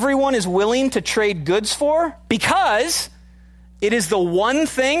that everyone is willing to trade goods for because it is the one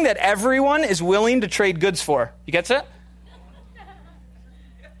thing that everyone is willing to trade goods for. You get that?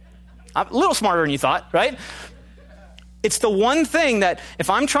 I'm a little smarter than you thought, right? It's the one thing that if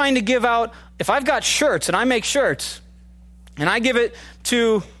I'm trying to give out, if I've got shirts and I make shirts and I give it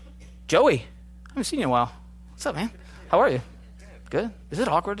to Joey. I haven't seen you in a while. What's up, man? How are you? Good. Is it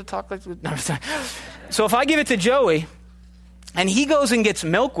awkward to talk like this? No, sorry. So if I give it to Joey and he goes and gets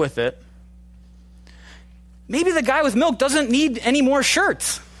milk with it, maybe the guy with milk doesn't need any more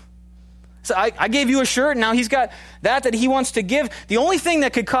shirts. So I gave you a shirt, and now he's got that he wants to give. The only thing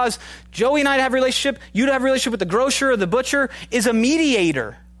that could cause Joey and I to have a relationship, you to have a relationship with the grocer or the butcher, is a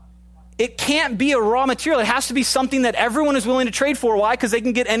mediator. It can't be a raw material. It has to be something that everyone is willing to trade for. Why? Because they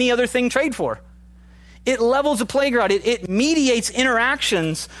can get any other thing trade for. It levels the playground. It mediates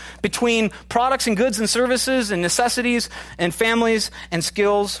interactions between products and goods and services and necessities and families and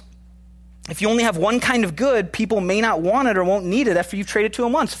skills. If you only have one kind of good, people may not want it or won't need it after you've traded to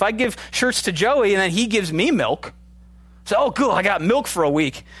them once. If I give shirts to Joey and then he gives me milk, so, oh, cool, I got milk for a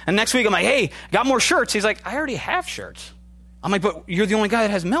week. And next week I'm like, hey, got more shirts. He's like, I already have shirts. I'm like, but you're the only guy that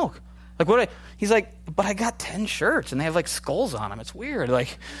has milk. Like, what? He's like, but I got 10 shirts and they have like skulls on them. It's weird.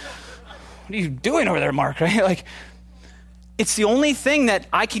 Like, what are you doing over there, Mark? Right? Like, it's the only thing that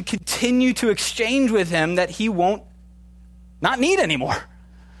I can continue to exchange with him that he won't not need anymore.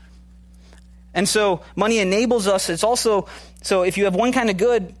 And so money enables us. It's also, so if you have one kind of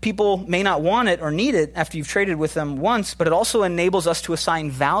good, people may not want it or need it after you've traded with them once, but it also enables us to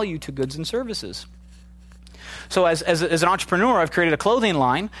assign value to goods and services. So as an entrepreneur, I've created a clothing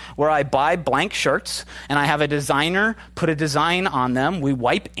line where I buy blank shirts and I have a designer put a design on them. We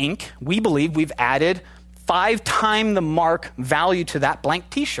wipe ink. We believe we've added 5 times the mark value to that blank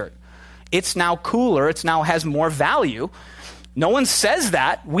t-shirt. It's now cooler. It now has more value. No one says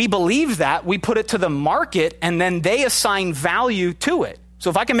that. We believe that. We put it to the market and then they assign value to it. So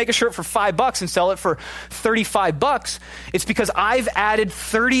if I can make a shirt for $5 and sell it for $35, it's because I've added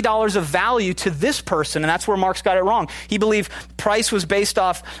 $30 of value to this person, and that's where Mark's got it wrong. He believed price was based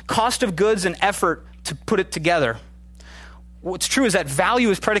off cost of goods and effort to put it together. What's true is that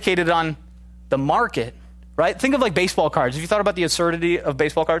value is predicated on the market, right? Think of like baseball cards. Have you thought about the absurdity of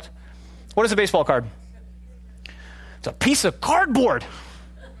baseball cards? What is a baseball card? It's a piece of cardboard.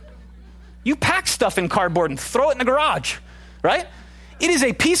 You pack stuff in cardboard and throw it in the garage, right? It is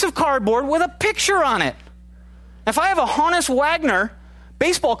a piece of cardboard with a picture on it. If I have a Honus Wagner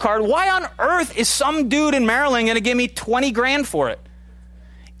baseball card, why on earth is some dude in Maryland going to give me 20 grand for it?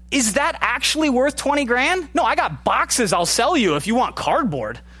 Is that actually worth 20 grand? No, I got boxes I'll sell you if you want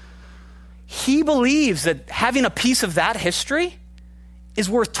cardboard. He believes that having a piece of that history is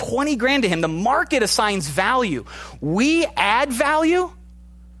worth 20 grand to him. The market assigns value. We add value,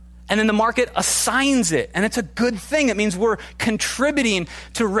 and then the market assigns it. And it's a good thing. It means we're contributing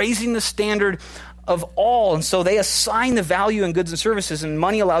to raising the standard of all. And so they assign the value in goods and services, and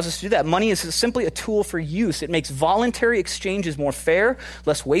money allows us to do that. Money is simply a tool for use. It makes voluntary exchanges more fair,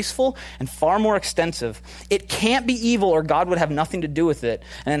 less wasteful, and far more extensive. It can't be evil, or God would have nothing to do with it.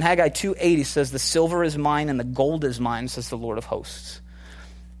 And in Haggai 2:8, he says, the silver is mine and the gold is mine, says the Lord of hosts.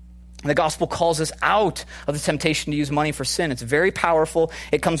 The gospel calls us out of the temptation to use money for sin. It's very powerful.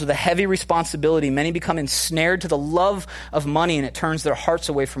 It comes with a heavy responsibility. Many become ensnared to the love of money, and it turns their hearts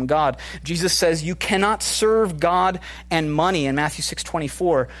away from God. Jesus says you cannot serve God and money in Matthew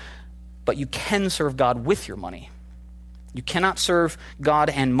 6:24, but you can serve God with your money. You cannot serve God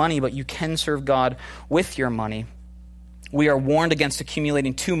and money, but you can serve God with your money. We are warned against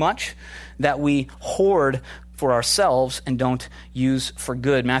accumulating too much that we hoard for ourselves and don't use for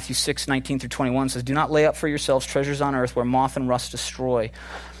good. Matthew 6:19-21 says, do not lay up for yourselves treasures on earth where moth and rust destroy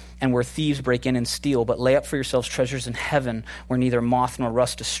and where thieves break in and steal, but lay up for yourselves treasures in heaven where neither moth nor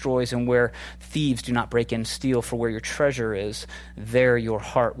rust destroys and where thieves do not break in and steal. For where your treasure is, there your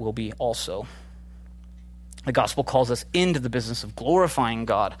heart will be also. The gospel calls us into the business of glorifying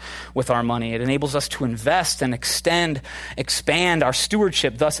God with our money. It enables us to invest and expand our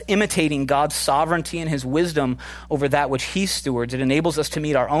stewardship, thus imitating God's sovereignty and his wisdom over that which he stewards. It enables us to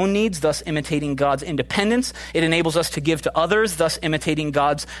meet our own needs, thus imitating God's independence. It enables us to give to others, thus imitating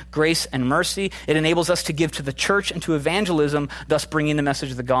God's grace and mercy. It enables us to give to the church and to evangelism, thus bringing the message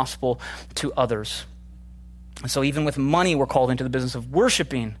of the gospel to others. And so even with money, we're called into the business of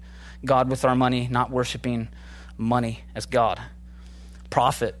worshiping God with our money, not worshiping money as God.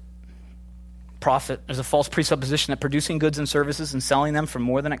 Profit. There's a false presupposition that producing goods and services and selling them for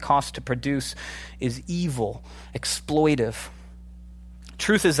more than it costs to produce is evil, exploitive.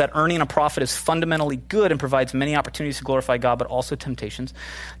 Truth is that earning a profit is fundamentally good and provides many opportunities to glorify God, but also temptations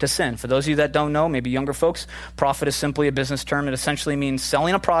to sin. For those of you that don't know, maybe younger folks, profit is simply a business term. It essentially means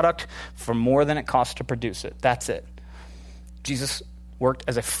selling a product for more than it costs to produce it. That's it. Jesus worked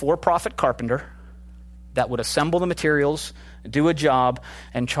as a for-profit carpenter that would assemble the materials, do a job,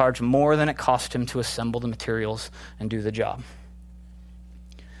 and charge more than it cost him to assemble the materials and do the job.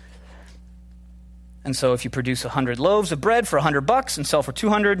 And so if you produce 100 loaves of bread for $100 and sell for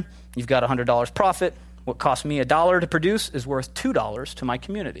 $200, you've got $100 profit. What cost me $1 to produce is worth $2 to my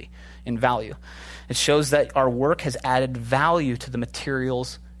community in value. It shows that our work has added value to the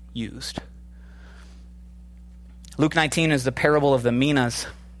materials used. Luke 19 is the parable of the minas.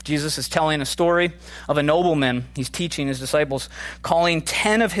 Jesus is telling a story of a nobleman. He's teaching his disciples, calling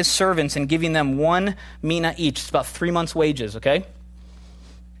 10 of his servants and giving them 1 mina each. It's about 3 months' wages, okay?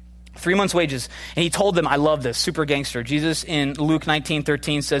 3 months' wages. And he told them, I love this, super gangster. Jesus in Luke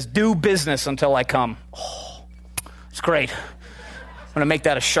 19:13 says, do business until I come. Oh, it's great. I'm going to make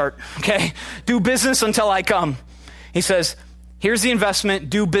that a shirt, okay? Do business until I come. He says, here's the investment,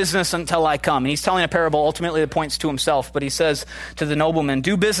 do business until I come. And he's telling a parable ultimately that points to himself, but he says to the nobleman,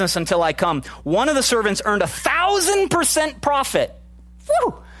 do business until I come. One of the servants earned 1,000% profit.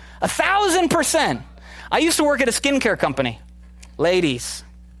 Woo! 1,000%. I used to work at a skincare company. Ladies,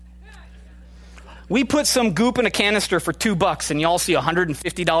 we put some goop in a canister for $2 and y'all see a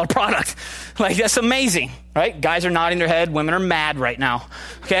 $150 product. Like, that's amazing, right? Guys are nodding their head. Women are mad right now,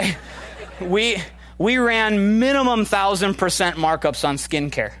 okay? We ran minimum 1,000% markups on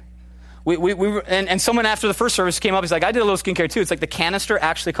skincare. And someone after the first service came up, he's like, I did a little skincare too. It's like the canister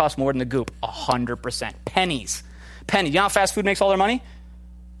actually costs more than the goop. 100%. Pennies. You know how fast food makes all their money?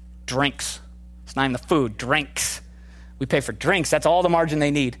 Drinks. It's not even the food. Drinks. We pay for drinks. That's all the margin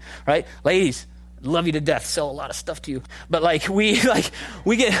they need, right? Ladies, love you to death. Sell a lot of stuff to you. But we get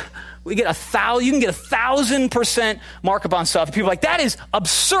 1,000. You can get 1,000% markup on stuff. People are like, that is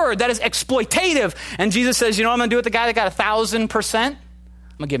absurd. That is exploitative. And Jesus says, you know what I'm going to do with the guy that got 1,000%? I'm going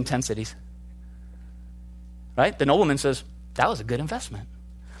to give him 10 cities. Right? The nobleman says, that was a good investment.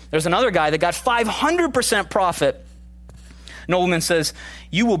 There's another guy that got 500% profit. Nobleman says,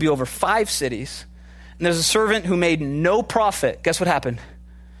 you will be over 5 cities. And there's a servant who made no profit. Guess what happened?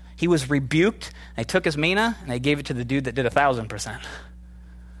 He was rebuked. They took his mina and they gave it to the dude that did 1,000%.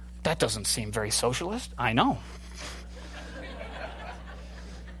 That doesn't seem very socialist. I know.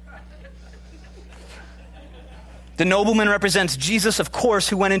 The nobleman represents Jesus, of course,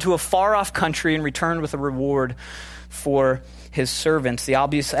 who went into a far-off country and returned with a reward for his servants. The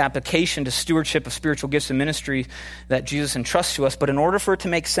obvious application to stewardship of spiritual gifts and ministry that Jesus entrusts to us. But in order for it to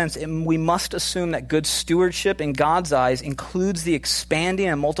make sense, we must assume that good stewardship in God's eyes includes the expanding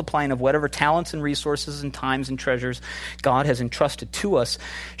and multiplying of whatever talents and resources and times and treasures God has entrusted to us.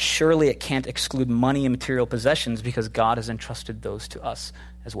 Surely it can't exclude money and material possessions, because God has entrusted those to us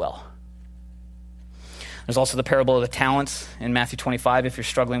as well. There's also the parable of the talents in Matthew 25, if you're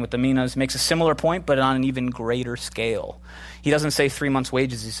struggling with the minas. Makes a similar point, but on an even greater scale. He doesn't say 3 months'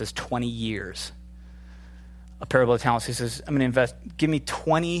 wages, he says 20 years. A parable of the talents, he says, I'm going to invest, give me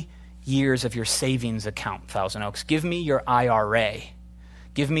 20 years of your savings account, Thousand Oaks. Give me your IRA.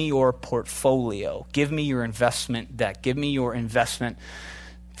 Give me your portfolio. Give me your investment debt. Give me your investment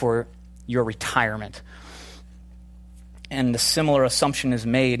for your retirement. And the similar assumption is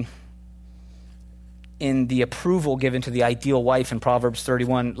made in the approval given to the ideal wife in Proverbs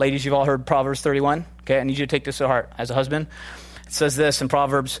 31. Ladies, you've all heard Proverbs 31. Okay, I need you to take this to heart as a husband. It says this in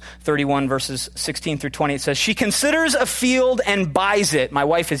Proverbs 31, verses 16 through 20. It says, she considers a field and buys it. My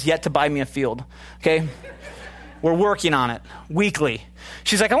wife has yet to buy me a field. Okay? We're working on it weekly.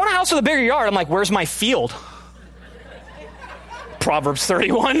 She's like, I want a house with a bigger yard. I'm like, where's my field? Proverbs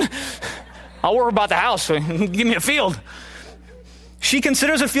 31. I'll worry about the house. So give me a field. She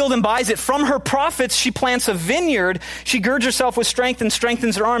considers a field and buys it. From her profits, she plants a vineyard. She girds herself with strength and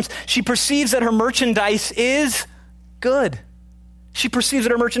strengthens her arms. She perceives that her merchandise is good. She perceives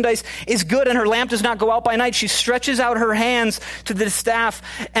that her merchandise is good, and her lamp does not go out by night. She stretches out her hands to the staff,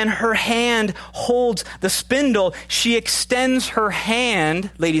 and her hand holds the spindle. She extends her hand,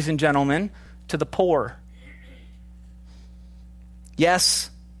 ladies and gentlemen, to the poor.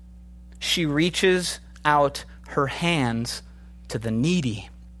 Yes, she reaches out her hands to the needy.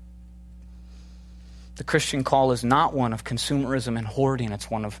 The Christian call is not one of consumerism and hoarding. It's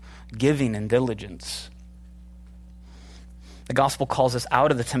one of giving and diligence. The gospel calls us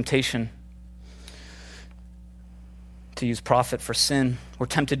out of the temptation to use profit for sin. We're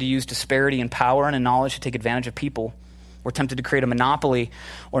tempted to use disparity in power and in knowledge to take advantage of people. We're tempted to create a monopoly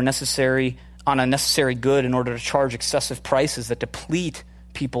on a necessary good in order to charge excessive prices that deplete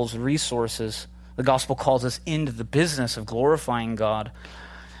people's resources. The gospel calls us into the business of glorifying God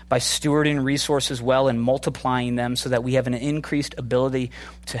by stewarding resources well and multiplying them so that we have an increased ability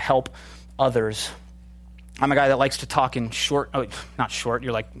to help others. I'm a guy that likes to talk in not short,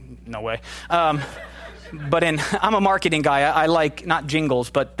 you're like, no way. I'm a marketing guy. I like, not jingles,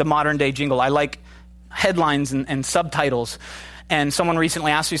 but the modern day jingle. I like headlines and subtitles. And someone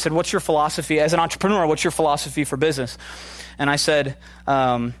recently asked me, said, what's your philosophy, as an entrepreneur, what's your philosophy for business? And I said,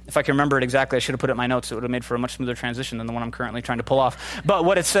 if I can remember it exactly, I should have put it in my notes. It would have made for a much smoother transition than the one I'm currently trying to pull off. But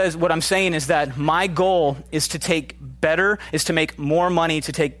what I'm saying is that my goal is to make more money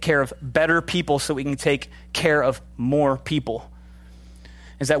to take care of better people so we can take care of more people.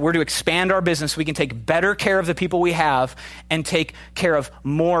 Is that we're to expand our business so we can take better care of the people we have and take care of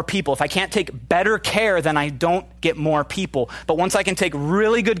more people. If I can't take better care, then I don't get more people. But once I can take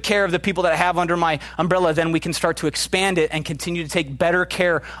really good care of the people that I have under my umbrella, then we can start to expand it and continue to take better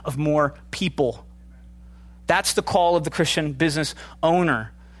care of more people. That's the call of the Christian business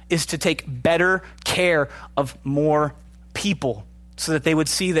owner, is to take better care of more people so that they would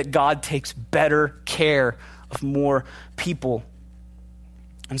see that God takes better care of more people.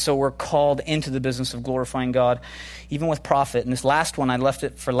 And so we're called into the business of glorifying God, even with profit. And this last one, I left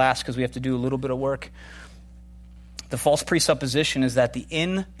it for last because we have to do a little bit of work. The false presupposition is that the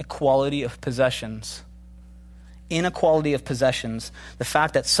inequality of possessions, the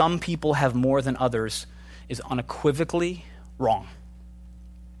fact that some people have more than others, is unequivocally wrong.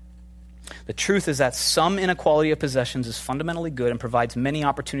 The truth is that some inequality of possessions is fundamentally good and provides many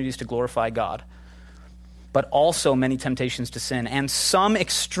opportunities to glorify God, but also many temptations to sin. And some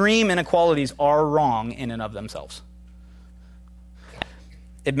extreme inequalities are wrong in and of themselves.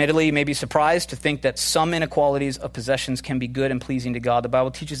 Admittedly, you may be surprised to think that some inequalities of possessions can be good and pleasing to God. The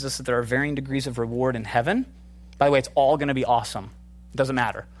Bible teaches us that there are varying degrees of reward in heaven. By the way, it's all going to be awesome. It doesn't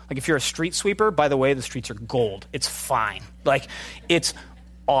matter. Like if you're a street sweeper, by the way, the streets are gold. It's fine. Like it's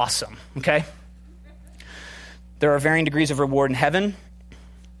awesome, okay? There are varying degrees of reward in heaven,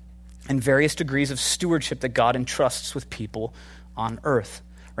 and various degrees of stewardship that God entrusts with people on earth.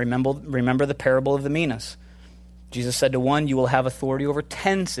 Remember the parable of the minas. Jesus said to one, you will have authority over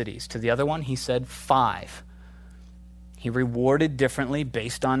 10 cities. To the other one, he said 5. He rewarded differently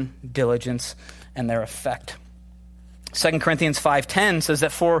based on diligence and their effect. 2 Corinthians 5:10 says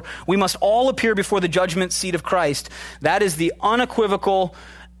that for we must all appear before the judgment seat of Christ. That is the unequivocal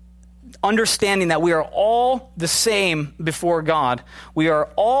understanding that we are all the same before God. We are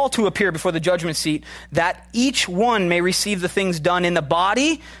all to appear before the judgment seat, that each one may receive the things done in the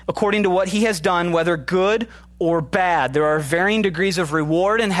body according to what he has done, whether good or bad. There are varying degrees of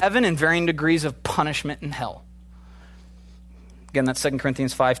reward in heaven and varying degrees of punishment in hell. Again, that's 2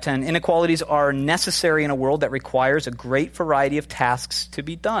 Corinthians 5:10. Inequalities are necessary in a world that requires a great variety of tasks to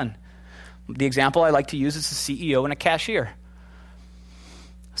be done. The example I like to use is a CEO and a cashier.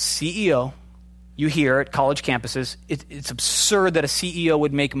 CEO, you hear at college campuses, it's absurd that a CEO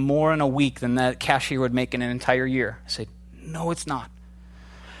would make more in a week than that cashier would make in an entire year. I say, no, it's not.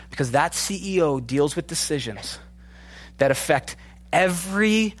 Because that CEO deals with decisions that affect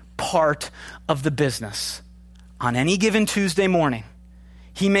every part of the business. On any given Tuesday morning,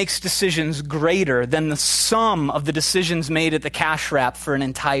 he makes decisions greater than the sum of the decisions made at the cash wrap for an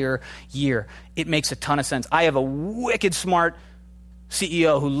entire year. It makes a ton of sense. I have a wicked smart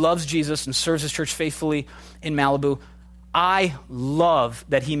CEO who loves Jesus and serves his church faithfully in Malibu. I love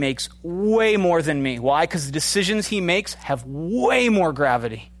that he makes way more than me. Why? Because the decisions he makes have way more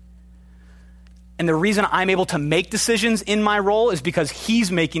gravity. And the reason I'm able to make decisions in my role is because he's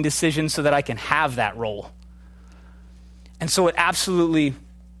making decisions so that I can have that role. And so it absolutely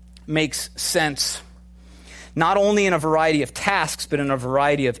makes sense, not only in a variety of tasks, but in a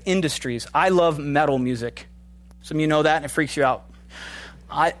variety of industries. I love metal music. Some of you know that, and it freaks you out.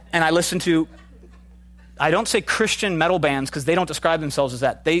 I listen to, I don't say Christian metal bands because they don't describe themselves as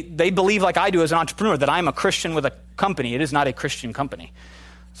that. They believe, like I do as an entrepreneur, that I'm a Christian with a company. It is not a Christian company.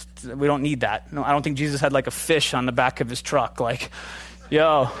 We don't need that. No, I don't think Jesus had like a fish on the back of his truck. Like,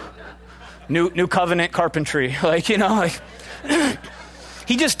 yo, new covenant carpentry. Like, you know, like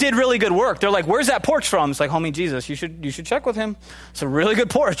he just did really good work. They're like, where's that porch from? It's like, homie, Jesus, you should check with him. It's a really good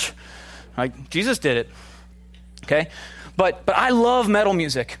porch. Like, Jesus did it. Okay? But I love metal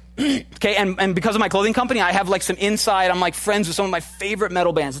music. Okay, and because of my clothing company, I have like some inside, I'm like friends with some of my favorite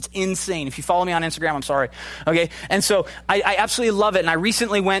metal bands. It's insane. If you follow me on Instagram, I'm sorry. Okay, and so I absolutely love it. And I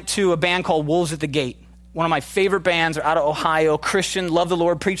recently went to a band called Wolves at the Gate. One of my favorite bands. Are out of Ohio, Christian, love the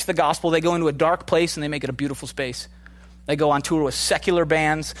Lord, preach the gospel. They go into a dark place and they make it a beautiful space. They go on tour with secular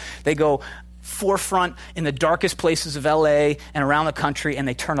bands. They go forefront in the darkest places of LA and around the country, and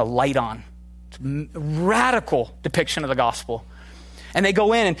they turn a light on. It's a radical depiction of the gospel. And they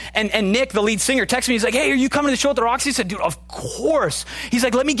go in, and Nick, the lead singer, texted me. He's like, hey, are you coming to the show at the Roxy? I said, dude, of course. He's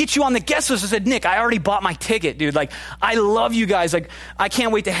like, let me get you on the guest list. I said, Nick, I already bought my ticket, dude. Like, I love you guys. Like, I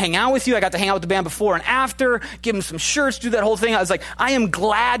can't wait to hang out with you. I got to hang out with the band before and after, give them some shirts, do that whole thing. I was like, I am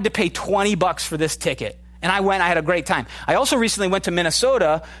glad to pay $20 for this ticket. And I went, I had a great time. I also recently went to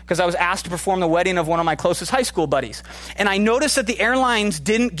Minnesota because I was asked to perform the wedding of one of my closest high school buddies. And I noticed that the airlines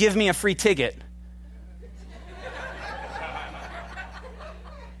didn't give me a free ticket.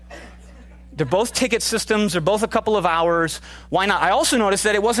 They're both ticket systems. They're both a couple of hours. Why not? I also noticed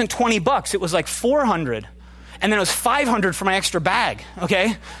that it wasn't $20. It was like $400. And then it was $500 for my extra bag,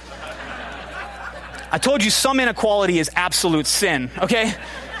 okay? I told you some inequality is absolute sin, okay?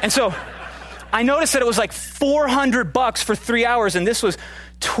 And so I noticed that it was like $400 for 3 hours, and this was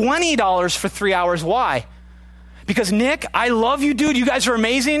 $20 for 3 hours. Why? Because Nick, I love you, dude. You guys are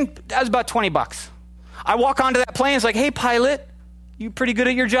amazing. That was about $20. I walk onto that plane. It's like, hey, pilot, you pretty good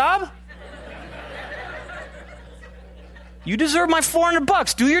at your job? You deserve my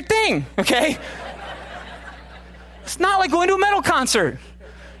 $400. Do your thing, okay? It's not like going to a metal concert.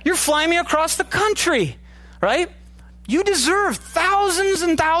 You're flying me across the country, right? You deserve thousands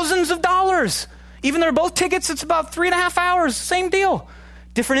and thousands of dollars. Even though they're both tickets, it's about 3.5 hours. Same deal.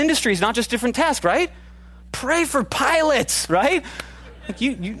 Different industries, not just different tasks, right? Pray for pilots, right? Like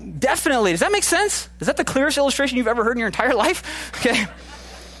you definitely. Does that make sense? Is that the clearest illustration you've ever heard in your entire life? Okay.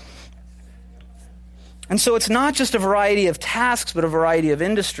 And so it's not just a variety of tasks, but a variety of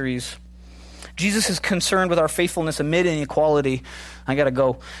industries. Jesus is concerned with our faithfulness amid inequality. I got to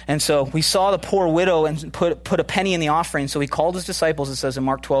go. And so we saw the poor widow and put a penny in the offering. So he called his disciples, it says in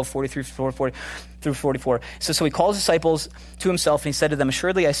Mark 12, 43 through 44. It says, so he called his disciples to himself and he said to them,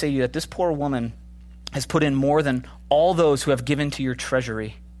 assuredly I say to you that this poor woman has put in more than all those who have given to your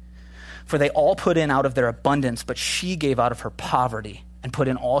treasury. For they all put in out of their abundance, but she gave out of her poverty and put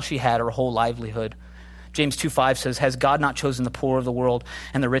in all she had, her whole livelihood. James 2:5 says, has God not chosen the poor of the world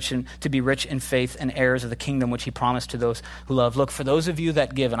and the rich to be rich in faith and heirs of the kingdom which he promised to those who love? Look, for those of you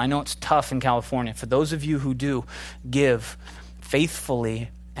that give, and I know it's tough in California, for those of you who do give faithfully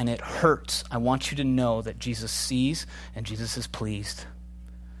and it hurts, I want you to know that Jesus sees and Jesus is pleased.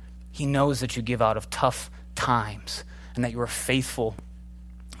 He knows that you give out of tough times and that you are faithful.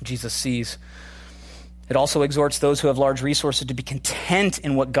 Jesus sees. It also exhorts those who have large resources to be content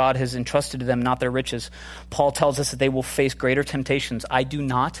in what God has entrusted to them, not their riches. Paul tells us that they will face greater temptations. I do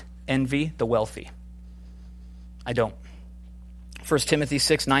not envy the wealthy. I don't. 1 Timothy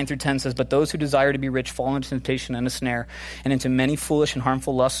 6, 9 through 10 says, but those who desire to be rich fall into temptation and a snare, and into many foolish and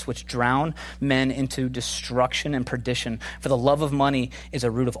harmful lusts, which drown men into destruction and perdition. For the love of money is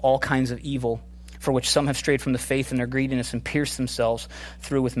a root of all kinds of evil, for which some have strayed from the faith in their greediness and pierced themselves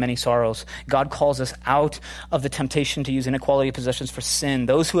through with many sorrows. God calls us out of the temptation to use inequality of possessions for sin.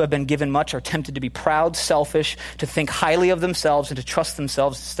 Those who have been given much are tempted to be proud, selfish, to think highly of themselves, and to trust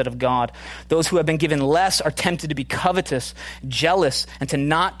themselves instead of God. Those who have been given less are tempted to be covetous, jealous, and to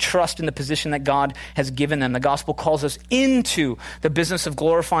not trust in the position that God has given them. The gospel calls us into the business of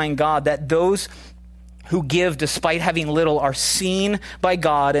glorifying God, that those who give despite having little are seen by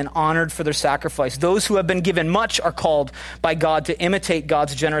God and honored for their sacrifice. Those who have been given much are called by God to imitate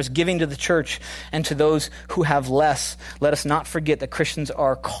God's generous giving to the church. And to those who have less, let us not forget that Christians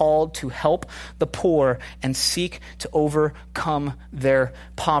are called to help the poor and seek to overcome their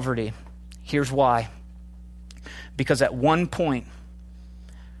poverty. Here's why. Because at one point,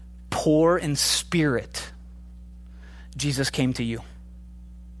 poor in spirit, Jesus came to you.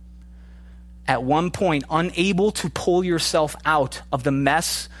 At one point, unable to pull yourself out of the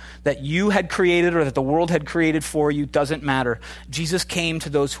mess that you had created or that the world had created for you, doesn't matter. Jesus came to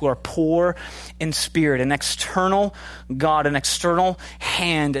those who are poor in spirit, an external God, an external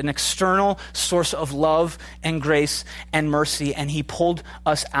hand, an external source of love and grace and mercy, and he pulled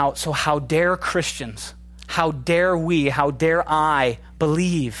us out. So how dare Christians, how dare we, how dare I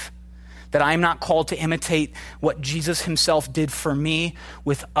believe that I am not called to imitate what Jesus himself did for me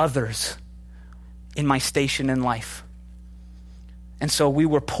with others in my station in life. And so we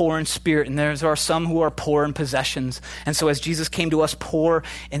were poor in spirit, and there are some who are poor in possessions. And so as Jesus came to us poor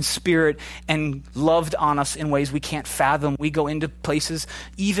in spirit and loved on us in ways we can't fathom, we go into places,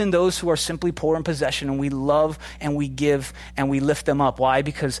 even those who are simply poor in possession, and we love and we give and we lift them up. Why?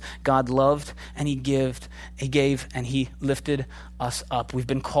 Because God loved and he gave and he lifted us up. We've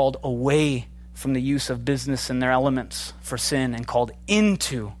been called away from the use of business and their elements for sin and called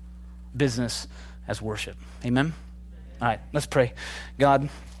into business as worship. Amen? All right, let's pray. God,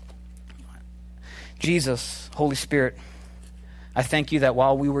 Jesus, Holy Spirit, I thank you that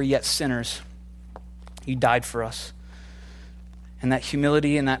while we were yet sinners, you died for us. And that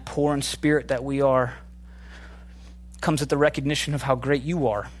humility and that poor in spirit that we are comes at the recognition of how great you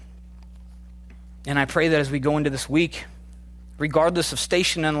are. And I pray that as we go into this week, regardless of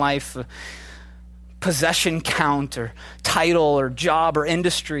station in life, possession count or title or job or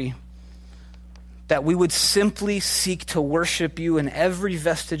industry, that we would simply seek to worship you in every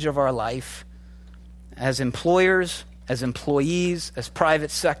vestige of our life, as employers, as employees, as private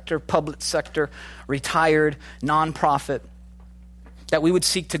sector, public sector, retired, nonprofit, that we would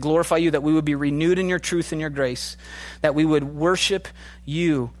seek to glorify you, that we would be renewed in your truth and your grace, that we would worship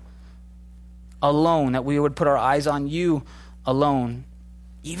you alone, that we would put our eyes on you alone,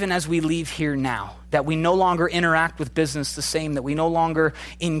 even as we leave here now, that we no longer interact with business the same, that we no longer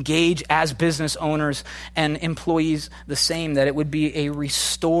engage as business owners and employees the same, that it would be a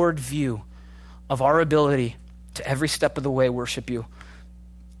restored view of our ability to every step of the way worship you.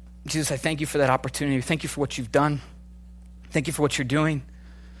 Jesus, I thank you for that opportunity. Thank you for what you've done. Thank you for what you're doing.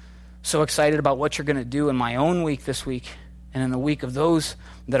 So excited about what you're going to do in my own week this week and in the week of those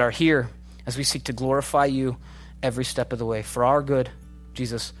that are here as we seek to glorify you every step of the way for our good,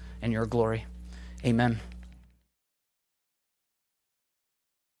 Jesus, and your glory. Amen.